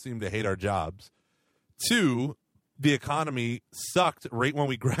 we all seem to hate our jobs. Two, the economy sucked right when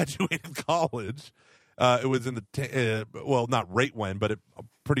we graduated college. It was in the well, not right when, but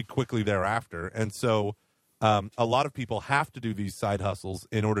pretty quickly thereafter. And so a lot of people have to do these side hustles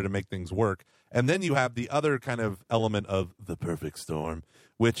in order to make things work. And then you have the other kind of element of the perfect storm,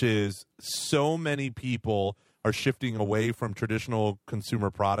 which is so many people are shifting away from traditional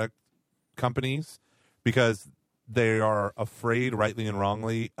consumer product companies because they are afraid, rightly and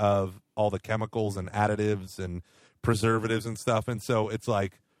wrongly, of all the chemicals and additives and preservatives and stuff. And so it's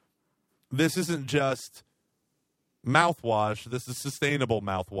like, this isn't just mouthwash. This is sustainable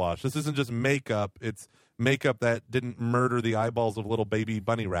mouthwash. This isn't just makeup. It's makeup that didn't murder the eyeballs of little baby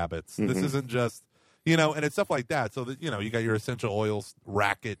bunny rabbits. Mm-hmm. This isn't just, and it's stuff like that. So that, you got your essential oils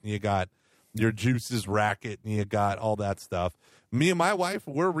racket and you got your juices racket and you got all that stuff. Me and my wife,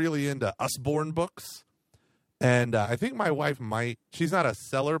 we're really into Usborne books. And I think my wife she's not a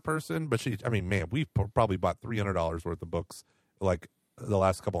seller person, but we've probably bought $300 worth of books like the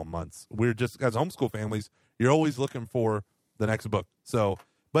last couple of months. We're just, as homeschool families, you're always looking for the next book. So,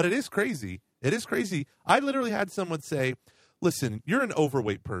 but it is crazy. It is crazy. I literally had someone say, listen, you're an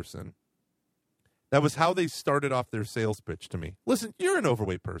overweight person. That was how they started off their sales pitch to me. Listen, you're an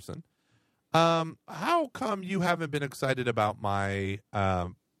overweight person. How come you haven't been excited about my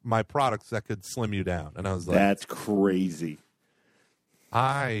my products that could slim you down? And I was like, that's crazy.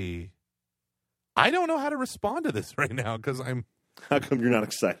 I don't know how to respond to this right now because How come you're not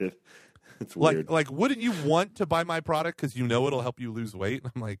excited? It's weird. Like, wouldn't you want to buy my product because it'll help you lose weight?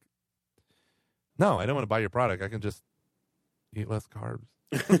 And I'm like, no, I don't want to buy your product. I can just eat less carbs.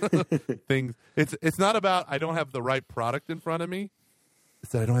 Things. It's not about I don't have the right product in front of me.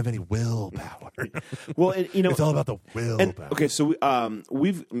 It's that I don't have any willpower. Well, and, it's all about the willpower. Okay, so Aaron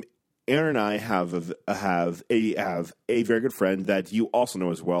and I have a very good friend that you also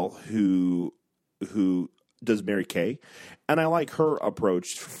know as well who does Mary Kay, and I like her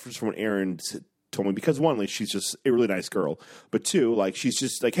approach from what Aaron told me because one, like she's just a really nice girl, but two, like she's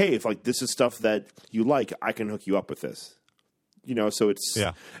just like, hey, if like this is stuff that you like, I can hook you up with this. So it's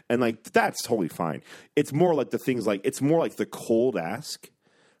and like that's totally fine. It's more like the things like it's more like the cold ask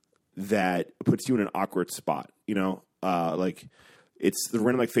that puts you in an awkward spot. Like it's the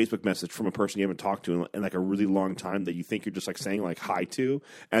random like Facebook message from a person you haven't talked to in like a really long time that you think you're just like saying like hi to,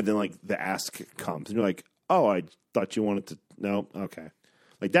 and then like the ask comes and you're like, oh, I thought you wanted to. No, okay.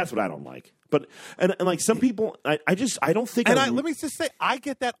 Like that's what I don't like. But and like some people, I don't think. And let me just say, I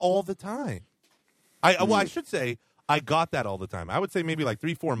get that all the time. I should say. I got that all the time. I would say maybe like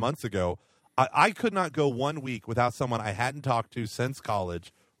 3-4 months ago, I could not go 1 week without someone I hadn't talked to since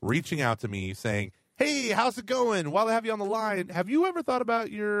college reaching out to me saying, hey, how's it going? While I have you on the line, have you ever thought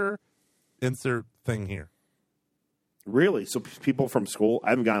about your insert thing here? Really? So people from school? I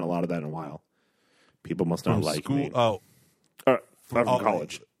haven't gotten a lot of that in a while. People must not like me. From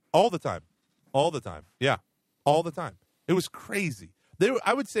college. All the time. All the time. Yeah. All the time. It was crazy.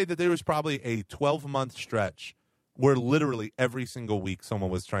 I would say that there was probably a 12-month stretch where literally every single week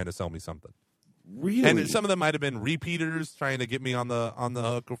someone was trying to sell me something. Really? And some of them might have been repeaters trying to get me on the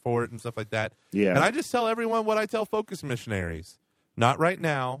hook for it and stuff like that. Yeah. And I just tell everyone what I tell focus missionaries. Not right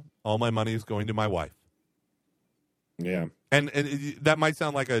now. All my money is going to my wife. Yeah. And that might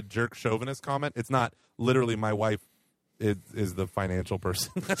sound like a jerk chauvinist comment. It's not. Literally, my wife is the financial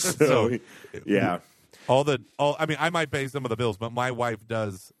person. So yeah. I might pay some of the bills, but my wife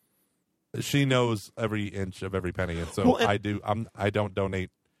does. She knows every inch of every penny, and so I do. I don't donate.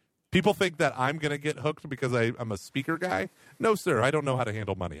 People think that I'm going to get hooked because I'm a speaker guy. No, sir. I don't know how to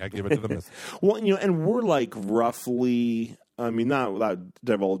handle money. I give it to the miss. Well, and we're like roughly. I mean, not without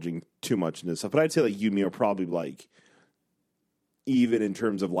divulging too much into stuff, but I'd say like you and me are probably like even in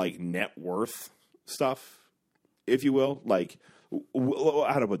terms of like net worth stuff, if you will. Like,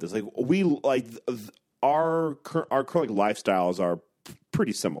 how to put this? Like we like our current like lifestyles are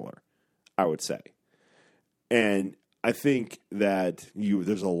pretty similar. I would say. And I think that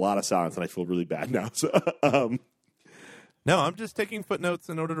there's a lot of silence and I feel really bad now. So, no, I'm just taking footnotes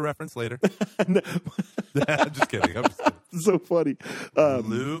in order to reference later. I'm just kidding. So funny.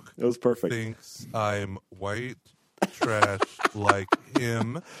 Luke that was perfect. Thinks I'm white trash like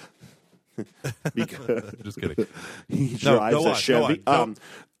him. Because Just kidding. he No, drives go a on, Chevy. go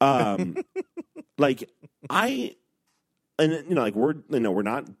on. Like and like we're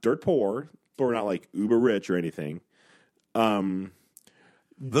not dirt poor, but we're not like uber rich or anything.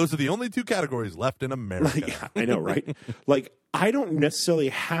 Those are the only two categories left in America. Like, I know, right? Like, I don't necessarily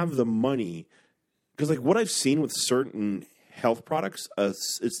have the money because, like, what I've seen with certain health products,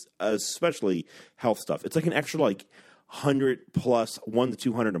 especially health stuff, it's like an extra like 100 plus 100 to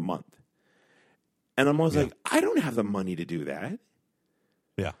 200 a month, and I'm always like, I don't have the money to do that.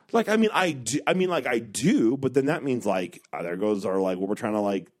 Yeah. Like, I do, but then that means like there goes our like what we're trying to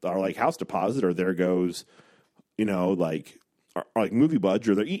like our like house deposit, or there goes, like. Or like movie buds,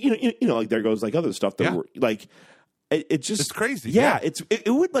 or like there goes like other stuff that we're like. It just it's crazy. Yeah, it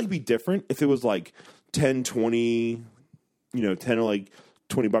would like be different if it was like 10, 20, 10 or like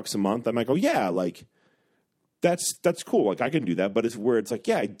 $20 a month. I might go, yeah, like that's cool. Like I can do that. But it's where it's like,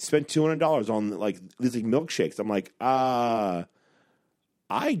 yeah, I spent $200 on like these like milkshakes. I'm like, I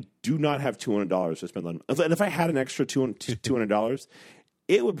do not have $200 to spend on. And if I had an extra $200,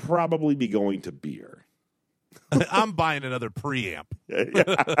 it would probably be going to beer. I'm buying another preamp.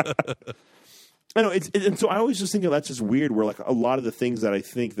 I know, and so I always just think that's just weird. Where like a lot of the things that I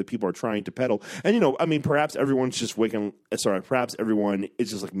think that people are trying to peddle, and perhaps everyone's just perhaps everyone is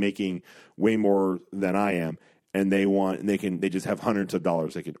just like making way more than I am, and they just have hundreds of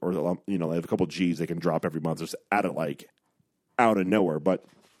dollars they have a couple G's they can drop every month just out of nowhere. But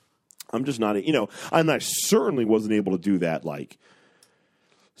I'm just not, and I certainly wasn't able to do that like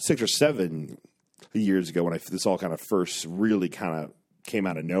 6 or 7 years ago when this all kind of first really kind of came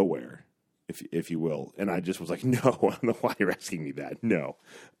out of nowhere, if you will. And I just was like, no, I don't know why you're asking me that. No.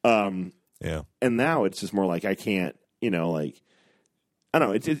 Yeah. And now it's just more like I can't, like, I don't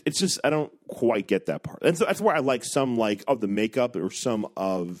know. It's just, I don't quite get that part. And so that's why I like some like of the makeup or some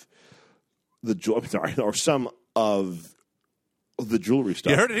of the jewelry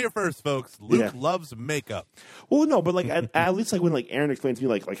stuff. You heard it here first, folks. Luke loves makeup. Well, no, but like at least like when like Aaron explains to me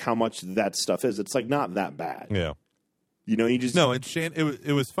like how much that stuff is, it's like not that bad. Yeah. You just no. And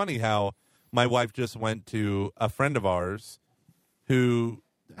it was funny how my wife just went to a friend of ours who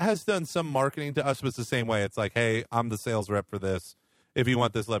has done some marketing to us, but it's the same way. It's like, hey, I'm the sales rep for this. If you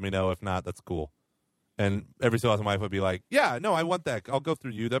want this, let me know. If not, that's cool. And every so often, my wife would be like, yeah, no, I want that. I'll go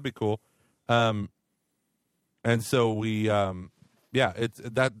through you. That'd be cool. And so we. Yeah,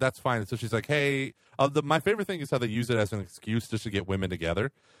 that's fine. And so she's like, hey, my favorite thing is how they use it as an excuse just to get women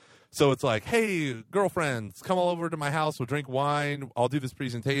together. So it's like, hey, girlfriends, come all over to my house. We'll drink wine. I'll do this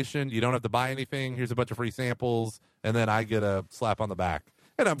presentation. You don't have to buy anything. Here's a bunch of free samples. And then I get a slap on the back.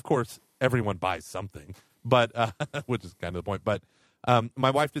 And, of course, everyone buys something, but which is kind of the point. But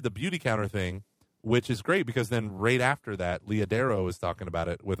my wife did the beauty counter thing, which is great because then right after that, Leah Darrow was talking about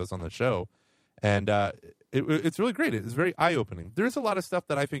it with us on the show. And it's really great. It's very eye-opening. There's a lot of stuff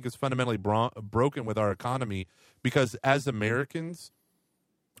that I think is fundamentally broken with our economy because as Americans,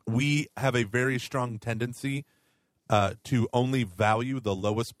 we have a very strong tendency to only value the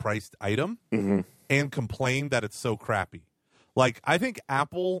lowest priced item and complain that it's so crappy. Like, I think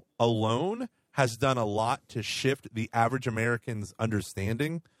Apple alone has done a lot to shift the average American's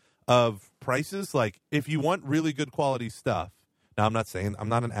understanding of prices. Like, if you want really good quality stuff, now, I'm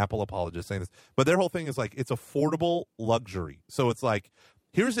not an Apple apologist saying this, but their whole thing is like it's affordable luxury. So it's like,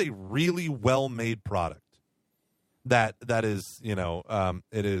 here's a really well-made product that is,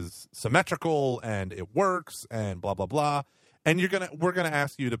 it is symmetrical and it works and blah, blah, blah. And we're gonna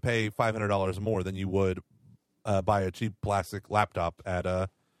ask you to pay $500 more than you would buy a cheap plastic laptop at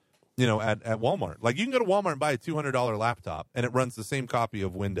Walmart. Like you can go to Walmart and buy a $200 laptop and it runs the same copy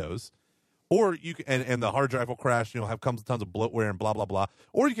of Windows. Or you can, and the hard drive will crash. Have comes tons of bloatware and blah blah blah.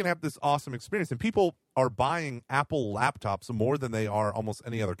 Or you can have this awesome experience. And people are buying Apple laptops more than they are almost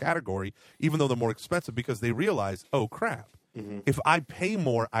any other category, even though they're more expensive because they realize, oh crap, if I pay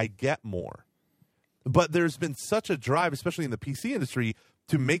more, I get more. But there's been such a drive, especially in the PC industry,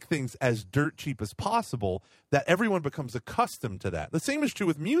 to make things as dirt cheap as possible that everyone becomes accustomed to that. The same is true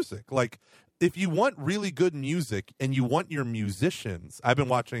with music. Like if you want really good music and you want your musicians, I've been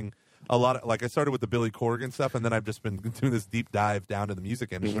watching a lot of, like I started with the Billy Corgan stuff and then I've just been doing this deep dive down to the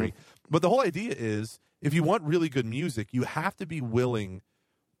music industry. But the whole idea is if you want really good music, you have to be willing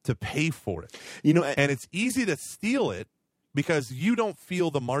to pay for it. And it's easy to steal it because you don't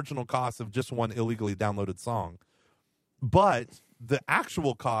feel the marginal cost of just one illegally downloaded song. But the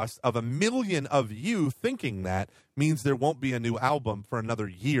actual cost of 1 million of you thinking that means there won't be a new album for another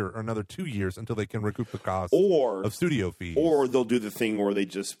year or another 2 years until they can recoup the cost of studio fees. Or they'll do the thing where they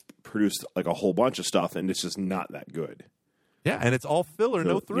just produce like a whole bunch of stuff and it's just not that good. Yeah, and it's all filler,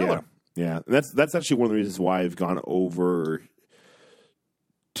 no thriller. Yeah. That's actually one of the reasons why I've gone over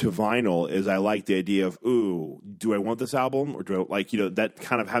to vinyl is I like the idea of, ooh, do I want this album or do I like, that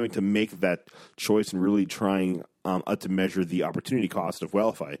kind of having to make that choice and really trying to measure the opportunity cost of, well,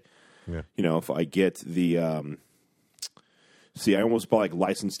 if I get the, I almost bought like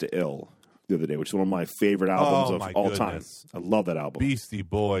License to Ill the other day, which is one of my favorite albums of all time. I love that album. Beastie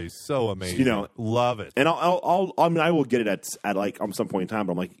Boys, so amazing. Love it. And I will get it at like some point in time,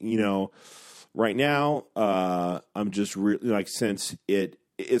 but I'm like, right now, I'm just really like, since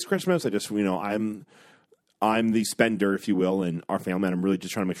it's Christmas, I just, I'm the spender, if you will, in our family, and I'm really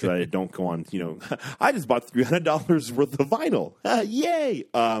just trying to make sure that I don't go on, I just bought $300 worth of vinyl. Yay!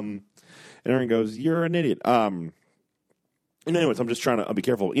 And Aaron goes, "You're an idiot." And anyways, I'm just trying to be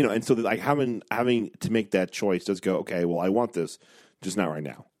careful, and so like having to make that choice does go, okay, well, I want this, just not right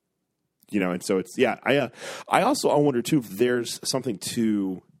now. And so it's, I also wonder too if there's something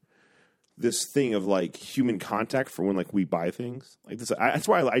to this thing of like human contact for when like we buy things like this. That's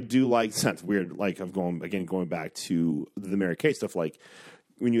why I do like, that's weird. Like I'm going back to the Mary Kay stuff. Like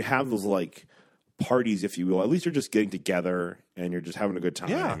when you have those like parties, if you will, at least you're just getting together and you're just having a good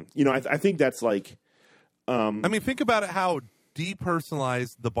time. Yeah. I think that's like, think about it, how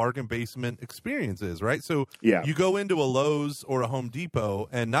depersonalized the bargain basement experience is, right? So you go into a Lowe's or a Home Depot,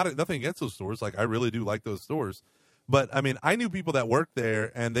 and nothing against those stores. Like I really do like those stores. But, I knew people that worked there,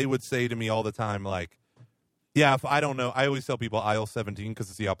 and they would say to me all the time, like, yeah, if I don't know, I always tell people aisle 17 because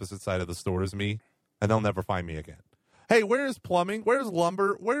it's the opposite side of the store as me, and they'll never find me again. Hey, where's plumbing? Where's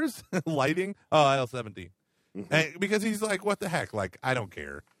lumber? Where's lighting? Oh, aisle 17. Mm-hmm. And because he's like, what the heck? Like, I don't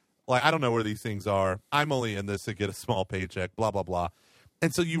care. Like, I don't know where these things are. I'm only in this to get a small paycheck, blah, blah, blah.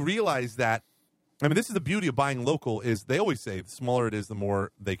 And so you realize that, this is the beauty of buying local, is they always say the smaller it is, the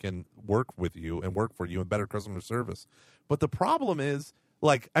more they can work with you and work for you and better customer service. But the problem is,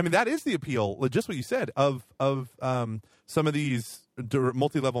 that is the appeal, just what you said, of some of these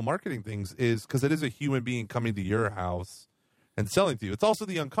multi-level marketing things, is because it is a human being coming to your house and selling to you. It's also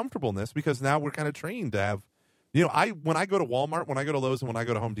the uncomfortableness, because now we're kind of trained to have, when I go to Walmart, when I go to Lowe's, and when I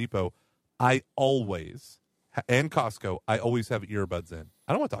go to Home Depot, I always, and Costco, I always have earbuds in.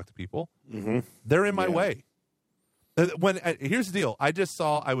 I don't want to talk to people. Mm-hmm. They're in my way. Here's the deal.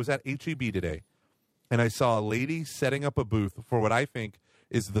 I was at HEB today, and I saw a lady setting up a booth for what I think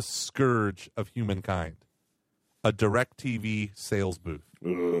is the scourge of humankind, a DirecTV sales booth.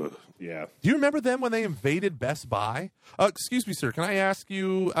 Ugh, yeah. Do you remember them when they invaded Best Buy? Excuse me, sir. Can I ask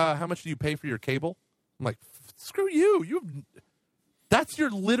you how much do you pay for your cable? I'm like, screw you. That's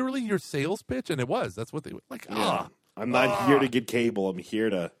literally your sales pitch, and it was. That's what they were like. Yeah. I'm not here to get cable. I'm here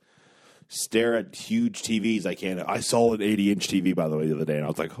to stare at huge TVs. I saw an 80-inch TV, by the way, the other day, and I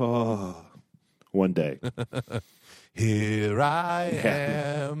was like, one day. Here I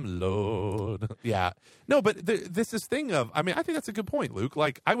am, Lord. Yeah. No, but this thing of, I think that's a good point, Luke.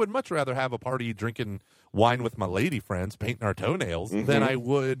 Like, I would much rather have a party drinking wine with my lady friends, painting our toenails, than I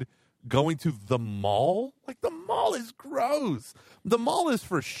would going to the mall. Like, the mall is gross. The mall is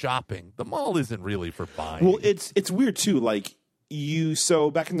for shopping. The mall isn't really for buying. Well, it's weird too. Like, so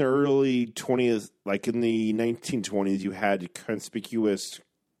back in the early 20s, like in the 1920s, you had conspicuous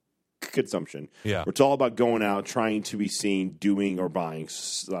consumption. Yeah. Where it's all about going out, trying to be seen, doing or buying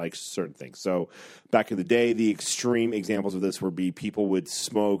like certain things. So back in the day, the extreme examples of this would be people would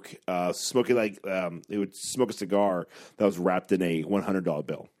smoking they would smoke a cigar that was wrapped in a $100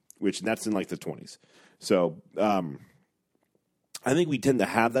 bill. That's in like the 20s. So I think we tend to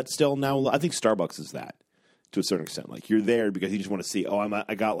have that still now. I think Starbucks is that to a certain extent. Like, you're there because you just want to see,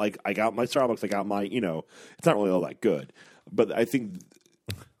 I got my Starbucks, I got my, it's not really all that good. But I think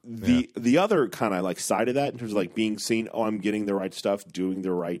the other kind of like side of that in terms of like being seen, I'm getting the right stuff, doing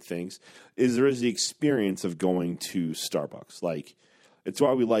the right things, is there is the experience of going to Starbucks. Like, it's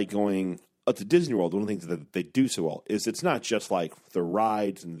why we like going to Disney World. One of the things that they do so well is it's not just like the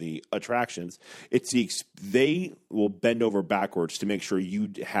rides and the attractions. It's they will bend over backwards to make sure you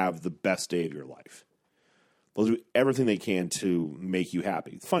have the best day of your life. They'll do everything they can to make you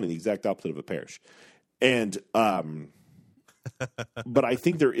happy. It's funny, the exact opposite of a parish. And but I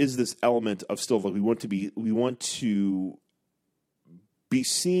think there is this element of still like we want to be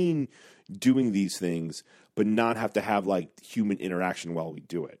seen doing these things, but not have to have like human interaction while we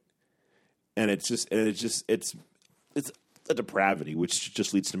do it. And it's a depravity, which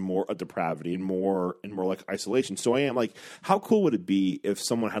just leads to more a depravity and more like isolation. So I am like, how cool would it be if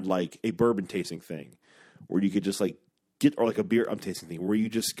someone had like a bourbon tasting thing where you could just like get, or like a beer tasting thing where you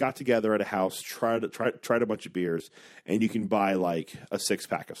just got together at a house, tried a bunch of beers, and you can buy like a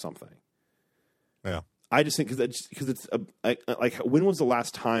 6-pack of something. Yeah. I just think because it's like when was the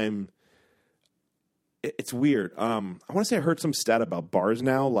last time? It's weird. I want to say I heard some stat about bars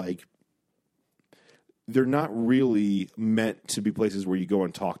now. Like they're not really meant to be places where you go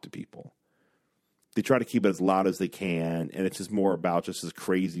and talk to people. They try to keep it as loud as they can, and it's just more about just this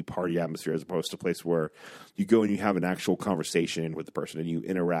crazy party atmosphere as opposed to a place where you go and you have an actual conversation with the person and you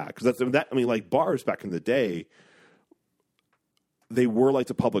interact. Because I mean, like bars back in the day, they were like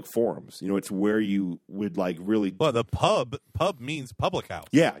the public forums. You know, it's where you would like really. Well, the pub means public house.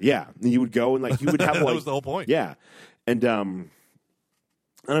 Yeah. And you would go and like you would have that like was the whole point. Yeah, and I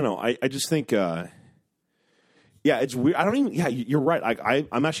don't know. I just think. Yeah, it's weird. I don't even. Yeah, you're right.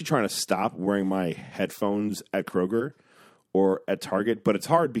 I'm actually trying to stop wearing my headphones at Kroger or at Target, but it's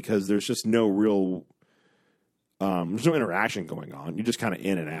hard because there's just no real. There's no interaction going on. You're just kind of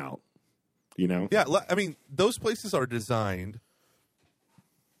in and out. You know. Yeah, I mean, those places are designed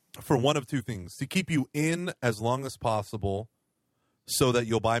for one of two things: to keep you in as long as possible, so that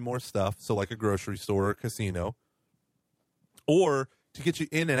you'll buy more stuff. So, like a grocery store or a casino, or to get you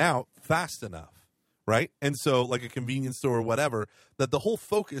in and out fast enough. Right? And so like a convenience store or whatever, that the whole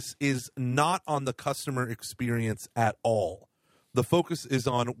focus is not on the customer experience at all. The focus is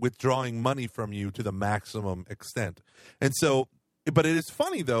on withdrawing money from you to the maximum extent. And so, but it is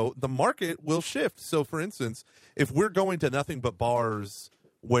funny though, the market will shift. So for instance, if we're going to nothing but bars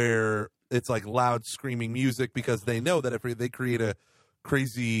where it's like loud screaming music because they know that if they create a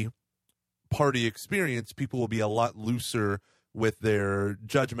crazy party experience, people will be a lot looser with their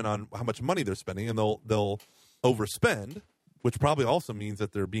judgment on how much money they're spending, and they'll overspend, which probably also means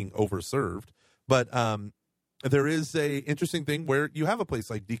that they're being overserved. But there is a interesting thing where you have a place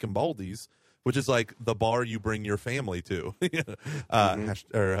like Deacon Baldy's, which is like the bar you bring your family to.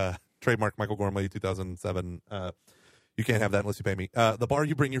 Trademark Michael Gormley 2007. You can't have that unless you pay me. The bar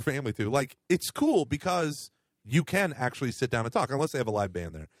you bring your family to. Like, it's cool because you can actually sit down and talk, unless they have a live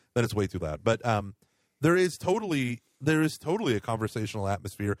band there. Then it's way too loud. But there is totally a conversational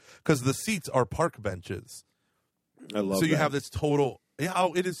atmosphere because the seats are park benches. I love. So you have this total. Yeah,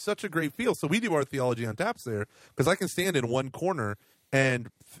 oh, it is such a great feel. So we do our Theology on Taps there because I can stand in one corner and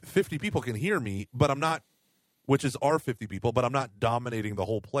 50 people can hear me, but I'm not. Which is our 50 people, but I'm not dominating the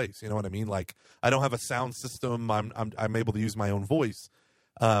whole place. You know what I mean? Like I don't have a sound system. I'm able to use my own voice.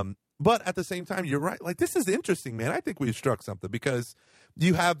 But at the same time, you're right. Like, this is interesting, man. I think we've struck something because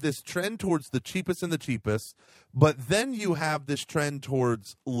you have this trend towards the cheapest and the cheapest, but then you have this trend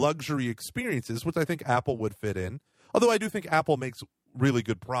towards luxury experiences, which I think Apple would fit in. Although I do think Apple makes really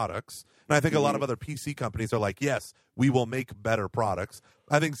good products. And I think a lot of other PC companies are like, yes, we will make better products.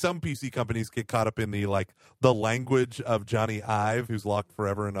 I think some PC companies get caught up in the language of Johnny Ive, who's locked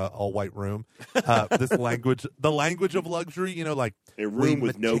forever in an all-white room. The language of luxury, you know, like a room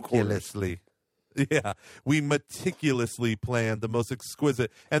with no corners. Yeah, we meticulously planned the most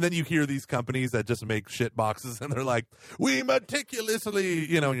exquisite. And then you hear these companies that just make shit boxes, and they're like, we meticulously,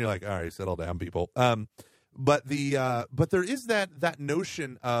 you know, and you're like, all right, settle down, people. But there is that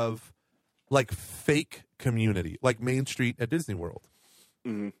notion of like fake community, like Main Street at Disney World.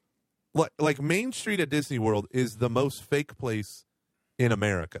 Mm-hmm. Like Main Street at Disney World is the most fake place in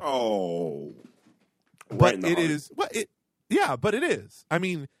America. Oh, but it is. Well, but it is. I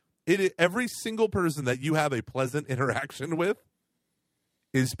mean, every single person that you have a pleasant interaction with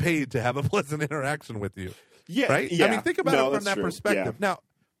is paid to have a pleasant interaction with you. Yeah, right. Yeah. I mean, think about it from that true. perspective. Yeah. Now,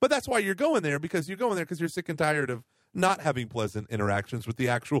 but that's why you're going there because you're sick and tired of not having pleasant interactions with the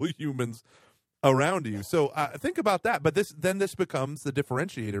actual humans around you. So think about that. But this becomes the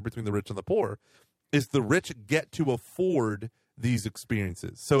differentiator between the rich and the poor. Is the rich get to afford these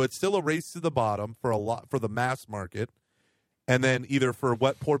experiences? So it's still a race to the bottom for the mass market, and then either for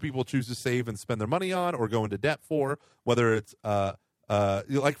what poor people choose to save and spend their money on, or go into debt for. Whether it's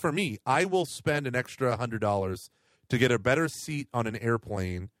like for me, I will spend an extra $100 to get a better seat on an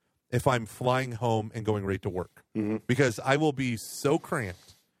airplane if I'm flying home and going right to work, because I will be so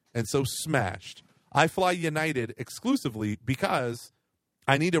cramped and so smashed. I fly United exclusively because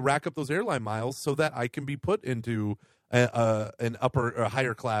I need to rack up those airline miles so that I can be put into an upper or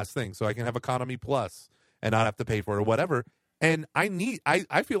higher class thing, so I can have economy plus and not have to pay for it or whatever. And I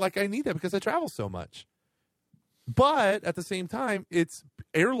feel like I need that because I travel so much. But at the same time, it's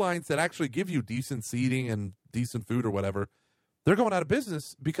airlines that actually give you decent seating and decent food or whatever. They're going out of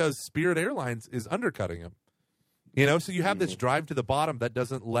business because Spirit Airlines is undercutting them. So you have this drive to the bottom that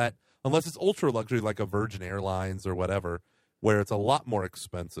doesn't unless it's ultra luxury like a Virgin Airlines or whatever, where it's a lot more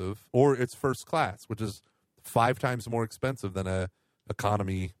expensive, or it's first class, which is 5 times more expensive than a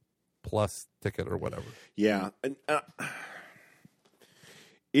economy plus ticket or whatever. Yeah. And,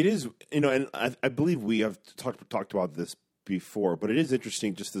 it is, and I believe we have talked about this before, but it is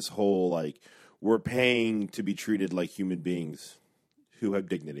interesting, just this whole, like, we're paying to be treated like human beings who have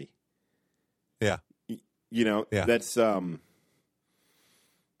dignity. Yeah. Yeah. That's,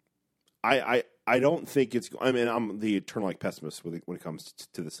 I don't think it's, I'm the eternal, like, pessimist when it comes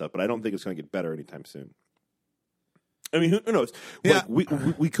to this stuff, but I don't think it's going to get better anytime soon. I mean, who knows? Yeah.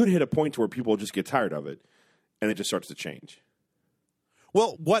 Like, we could hit a point where people just get tired of it and it just starts to change.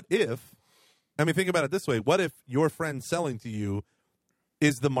 Well, what if, think about it this way. What if your friend selling to you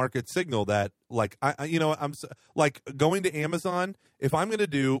is the market signal that, like, I'm like going to Amazon. If I'm going to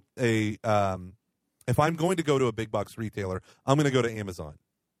do if I'm going to go to a big box retailer, I'm going to go to Amazon.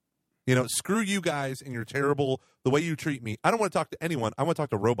 Screw you guys and your the way you treat me. I don't want to talk to anyone. I want to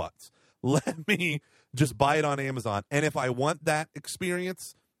talk to robots. Let me just buy it on Amazon. And if I want that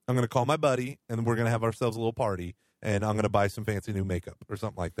experience, I'm going to call my buddy and we're going to have ourselves a little party. And I'm going to buy some fancy new makeup or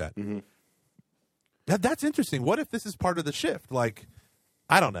something like that. Mm-hmm. That's interesting. What if this is part of the shift? Like,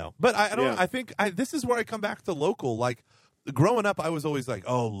 I don't know. But I don't. Yeah. I think this is where I come back to local. Like, growing up, I was always like,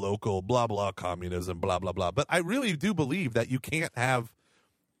 oh, local, blah, blah, communism, blah, blah, blah. But I really do believe that you can't have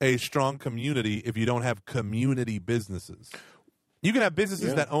a strong community if you don't have community businesses. You can have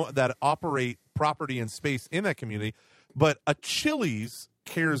businesses that operate property and space in that community, but a Chili's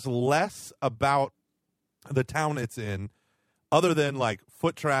cares less about the town it's in, other than like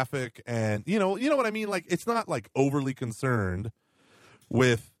foot traffic and you know what I mean. Like, it's not like overly concerned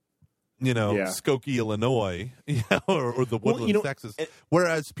with Skokie, Illinois, or the Woodlands, Texas.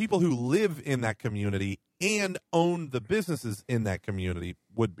 Whereas people who live in that community and own the businesses in that community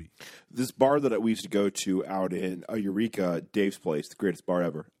would be. This bar that we used to go to out in Eureka, Dave's Place, the greatest bar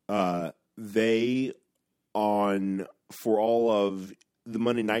ever. They for all of the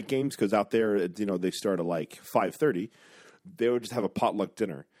Monday night games, because out there, they start at like 5:30. They would just have a potluck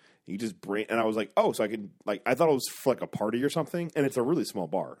dinner. You just bring, and I was like, oh, so I could, like, I thought it was for like a party or something, and it's a really small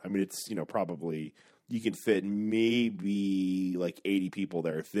bar. I mean, it's probably you can fit maybe like 80 people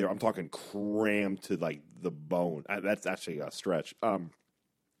there. I'm talking crammed to like the bone. That's actually a stretch.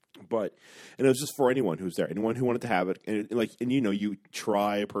 But it was just for anyone who's there, anyone who wanted to have it, and you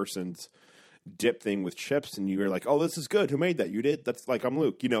try a person's dip thing with chips, and you're like, oh, this is good. Who made that? You did? That's like, I'm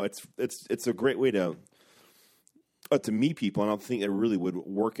Luke. It's a great way to meet people, and I don't think it really would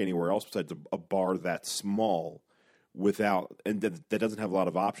work anywhere else besides a bar that small, and that doesn't have a lot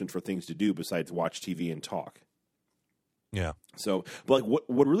of options for things to do besides watch TV and talk. Yeah. So, but like,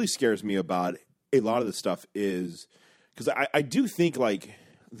 what really scares me about a lot of this stuff is because I do think like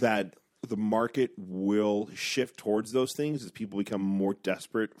that the market will shift towards those things as people become more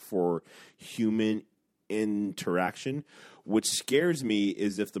desperate for human interaction. What scares me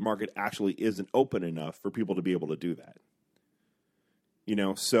is if the market actually isn't open enough for people to be able to do that.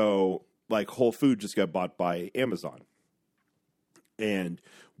 So like Whole Foods just got bought by Amazon, and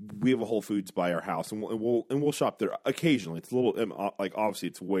we have a Whole Foods by our house, and we'll shop there occasionally. It's a little like, obviously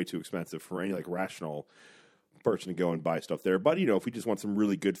it's way too expensive for any like rational person to go and buy stuff there. But if we just want some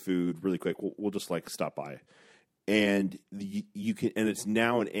really good food really quick, we'll just like stop by. And you can, and it's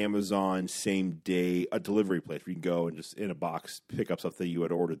now an Amazon same day a delivery place where you can go and just in a box pick up stuff that you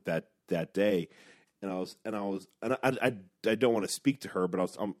had ordered that day. And I don't want to speak to her, but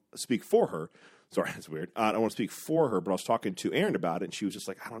I'll speak for her. Sorry, that's weird. I don't want to speak for her, but I was talking to Erin about it, and she was just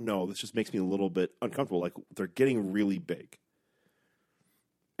like, I don't know, this just makes me a little bit uncomfortable. Like, they're getting really big,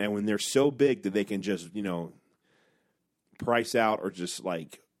 and when they're so big that they can just price out or just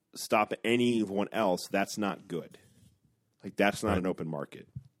like stop anyone else, that's not good. Like, that's not an open market.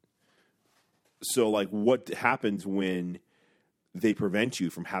 So like, what happens when they prevent you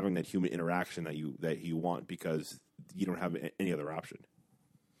from having that human interaction that you want because you don't have any other option?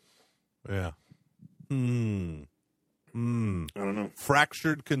 Yeah. I don't know.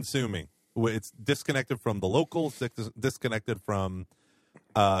 Fractured consuming. It's disconnected from the locals, disconnected from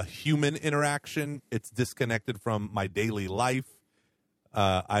human interaction. It's disconnected from my daily life.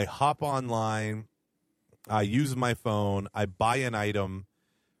 I hop online. I use my phone. I buy an item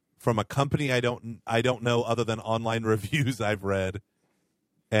from a company I don't know other than online reviews I've read,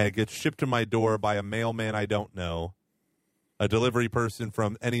 and it gets shipped to my door by a mailman I don't know, a delivery person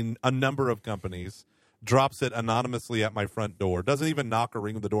from a number of companies, drops it anonymously at my front door, doesn't even knock or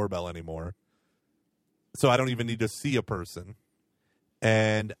ring the doorbell anymore, so I don't even need to see a person.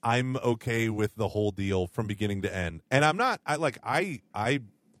 and I'm okay with the whole deal from beginning to end. And I'm not. I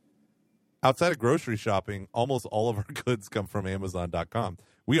outside of grocery shopping, almost all of our goods come from Amazon.com.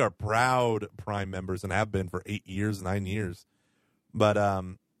 We are proud Prime members and have been for 8 years, 9 years. But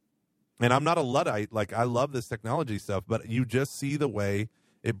and I'm not a Luddite. Like, I love this technology stuff, but you just see the way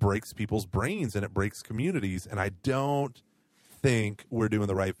it breaks people's brains and it breaks communities. And I don't think we're doing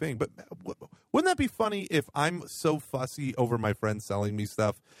the right thing. But wouldn't that be funny if I'm so fussy over my friends selling me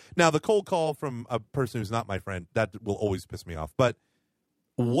stuff? Now, the cold call from a person who's not my friend, that will always piss me off. But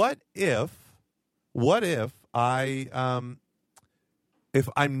what if if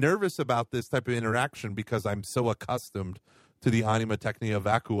I'm nervous about this type of interaction because I'm so accustomed to the anima technia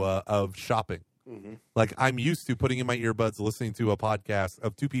vacua of shopping? Mm-hmm. Like, I'm used to putting in my earbuds, listening to a podcast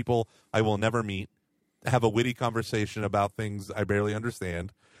of two people I will never meet, have a witty conversation about things I barely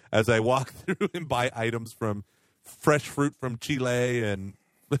understand as I walk through and buy items from fresh fruit from Chile and,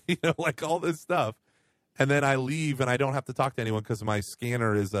 like all this stuff. And then I leave and I don't have to talk to anyone because my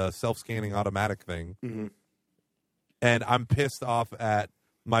scanner is a self-scanning automatic thing. Mm-hmm. And I'm pissed off at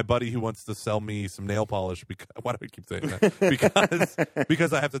my buddy who wants to sell me some nail polish. Because, why do I keep saying that?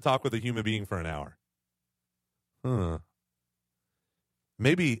 Because I have to talk with a human being for an hour.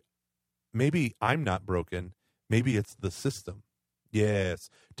 Maybe I'm not broken. Maybe it's the system. Yes.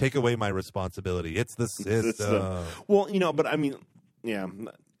 Take away my responsibility. It's the system. Well, but I mean, yeah,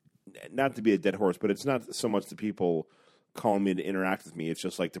 not to be a dead horse, but it's not so much the people calling me to interact with me. It's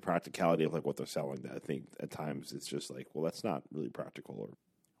just like the practicality of like what they're selling. That I think at times it's just like, well, that's not really practical.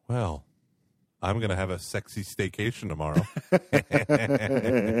 Well, I'm going to have a sexy staycation tomorrow.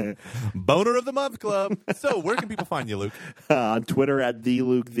 Boner of the Month Club. So where can people find you, Luke? On Twitter at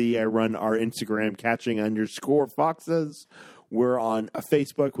 @TheLukeThe. I run our Instagram, catching_foxes. We're on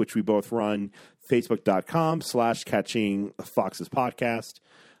Facebook, which we both run, facebook.com/catchingfoxespodcast.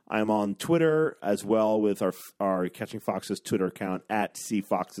 I'm on Twitter as well with our Catching Foxes Twitter account at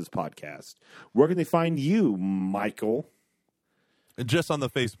 @CFoxesPodcast. Where can they find you, Michael? Just on the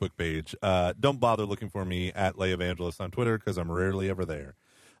Facebook page. Don't bother looking for me at Lay Evangelist on Twitter because I'm rarely ever there.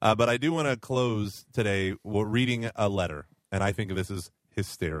 But I do want to close today reading a letter, and I think this is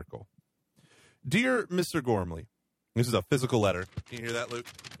hysterical. Dear Mr. Gormley, this is a physical letter. Can you hear that, Luke?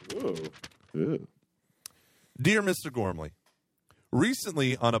 Ooh. Dear Mr. Gormley,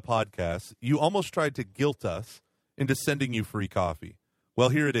 recently on a podcast, you almost tried to guilt us into sending you free coffee. Well,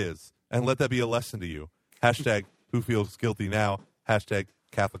 here it is, and let that be a lesson to you. Hashtag who feels guilty now. Hashtag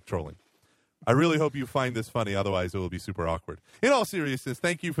Catholic trolling. I really hope you find this funny, otherwise it will be super awkward. In all seriousness,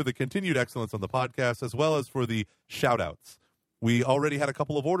 thank you for the continued excellence on the podcast, as well as for the shout-outs. We already had a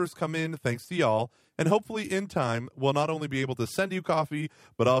couple of orders come in, thanks to y'all, and hopefully in time, we'll not only be able to send you coffee,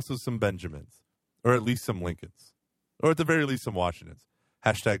 but also some Benjamins, or at least some Lincolns, or at the very least some Washingtons.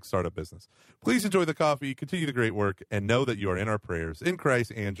 Hashtag startup business. Please enjoy the coffee, continue the great work, and know that you are in our prayers. In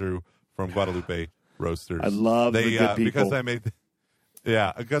Christ, Andrew from Guadalupe Roasters. I love the good people.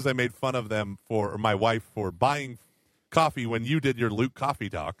 Because I made fun of them or my wife for buying coffee when you did your Luke coffee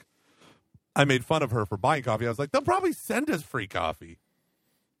talk. I made fun of her for buying coffee. I was like, they'll probably send us free coffee.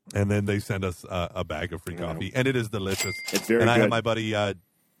 And then they send us a bag of free coffee, and it is delicious. It's very good. I had my buddy, I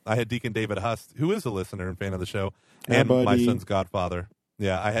had Deacon David Hust, who is a listener and fan of the show, and my son's godfather.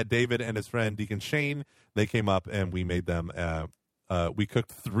 Yeah, I had David and his friend Deacon Shane. They came up, and we made them we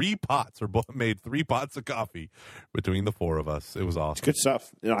cooked 3 pots, or made 3 pots of coffee between the 4 of us. It was awesome. It's good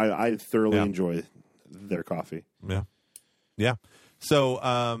stuff. I thoroughly enjoy their coffee. Yeah. So,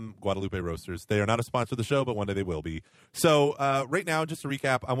 Guadalupe Roasters, they are not a sponsor of the show, but one day they will be. So, right now, just to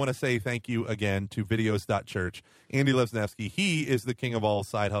recap, I want to say thank you again to Videos.Church. Andy Lesniewski, he is the king of all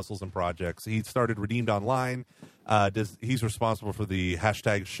side hustles and projects. He started Redeemed Online. He's responsible for the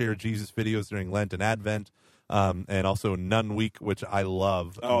hashtag Share Jesus videos during Lent and Advent. And also Nun Week, which I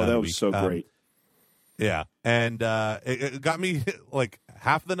love. Oh, that was so great. Yeah. And it got me, like,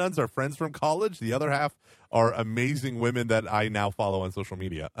 half the nuns are friends from college. The other half are amazing women that I now follow on social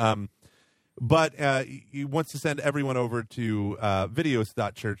media. But he wants to send everyone over to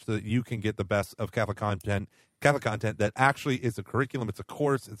videos.church so that you can get the best of Catholic content that actually is a curriculum. It's a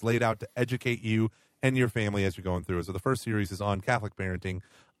course. It's laid out to educate you and your family as you're going through it. So the first series is on Catholic parenting.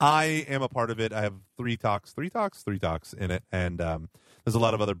 I am a part of it. I have 3 talks in it. And there's a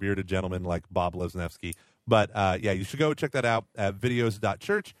lot of other bearded gentlemen like Bob Lesniewski. But, you should go check that out at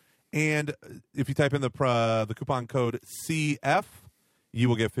videos.church. And if you type in the coupon code CF, you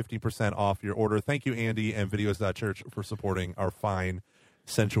will get 15% off your order. Thank you, Andy, and videos.church for supporting our fine,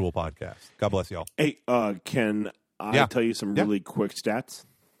 sensual podcast. God bless y'all. Hey, can I tell you some really quick stats?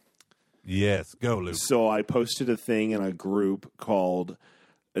 Yes, go, Luke. So I posted a thing in a group called,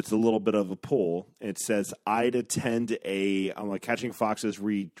 it's a little bit of a poll. It says, I'd attend a Catching Foxes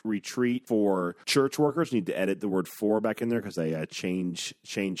retreat for church workers. Need to edit the word for back in there because I changed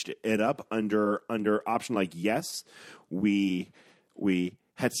it up under option like yes. We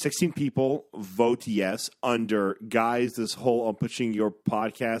had 16 people vote yes. Under guys, this whole pushing your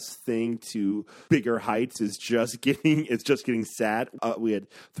podcast thing to bigger heights is just getting sad. We had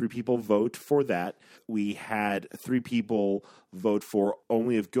 3 people vote for that. We had 3 people vote for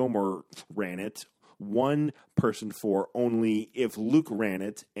only if Gilmore ran it. 1 person for only if Luke ran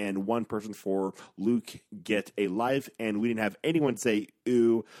it, and 1 person for Luke get a live. And we didn't have anyone say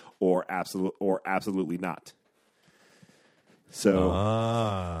ooh or absolutely not. So,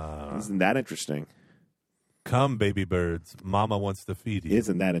 isn't that interesting? Come, baby birds. Mama wants to feed you.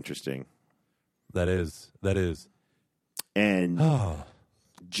 Isn't that interesting? That is. And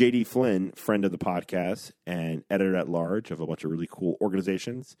JD Flynn, friend of the podcast and editor at large of a bunch of really cool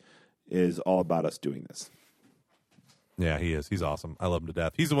organizations, is all about us doing this. Yeah, he is. He's awesome. I love him to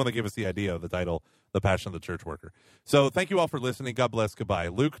death. He's the one that gave us the idea of the title, The Passion of the Church Worker. So thank you all for listening. God bless. Goodbye.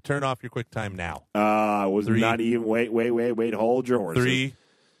 Luke, turn off your QuickTime now. Was 3, not even. Wait. Hold your horses. 3.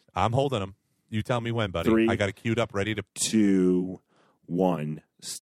 I'm holding them. You tell me when, buddy. 3, I got it queued up, ready to. 2, 1.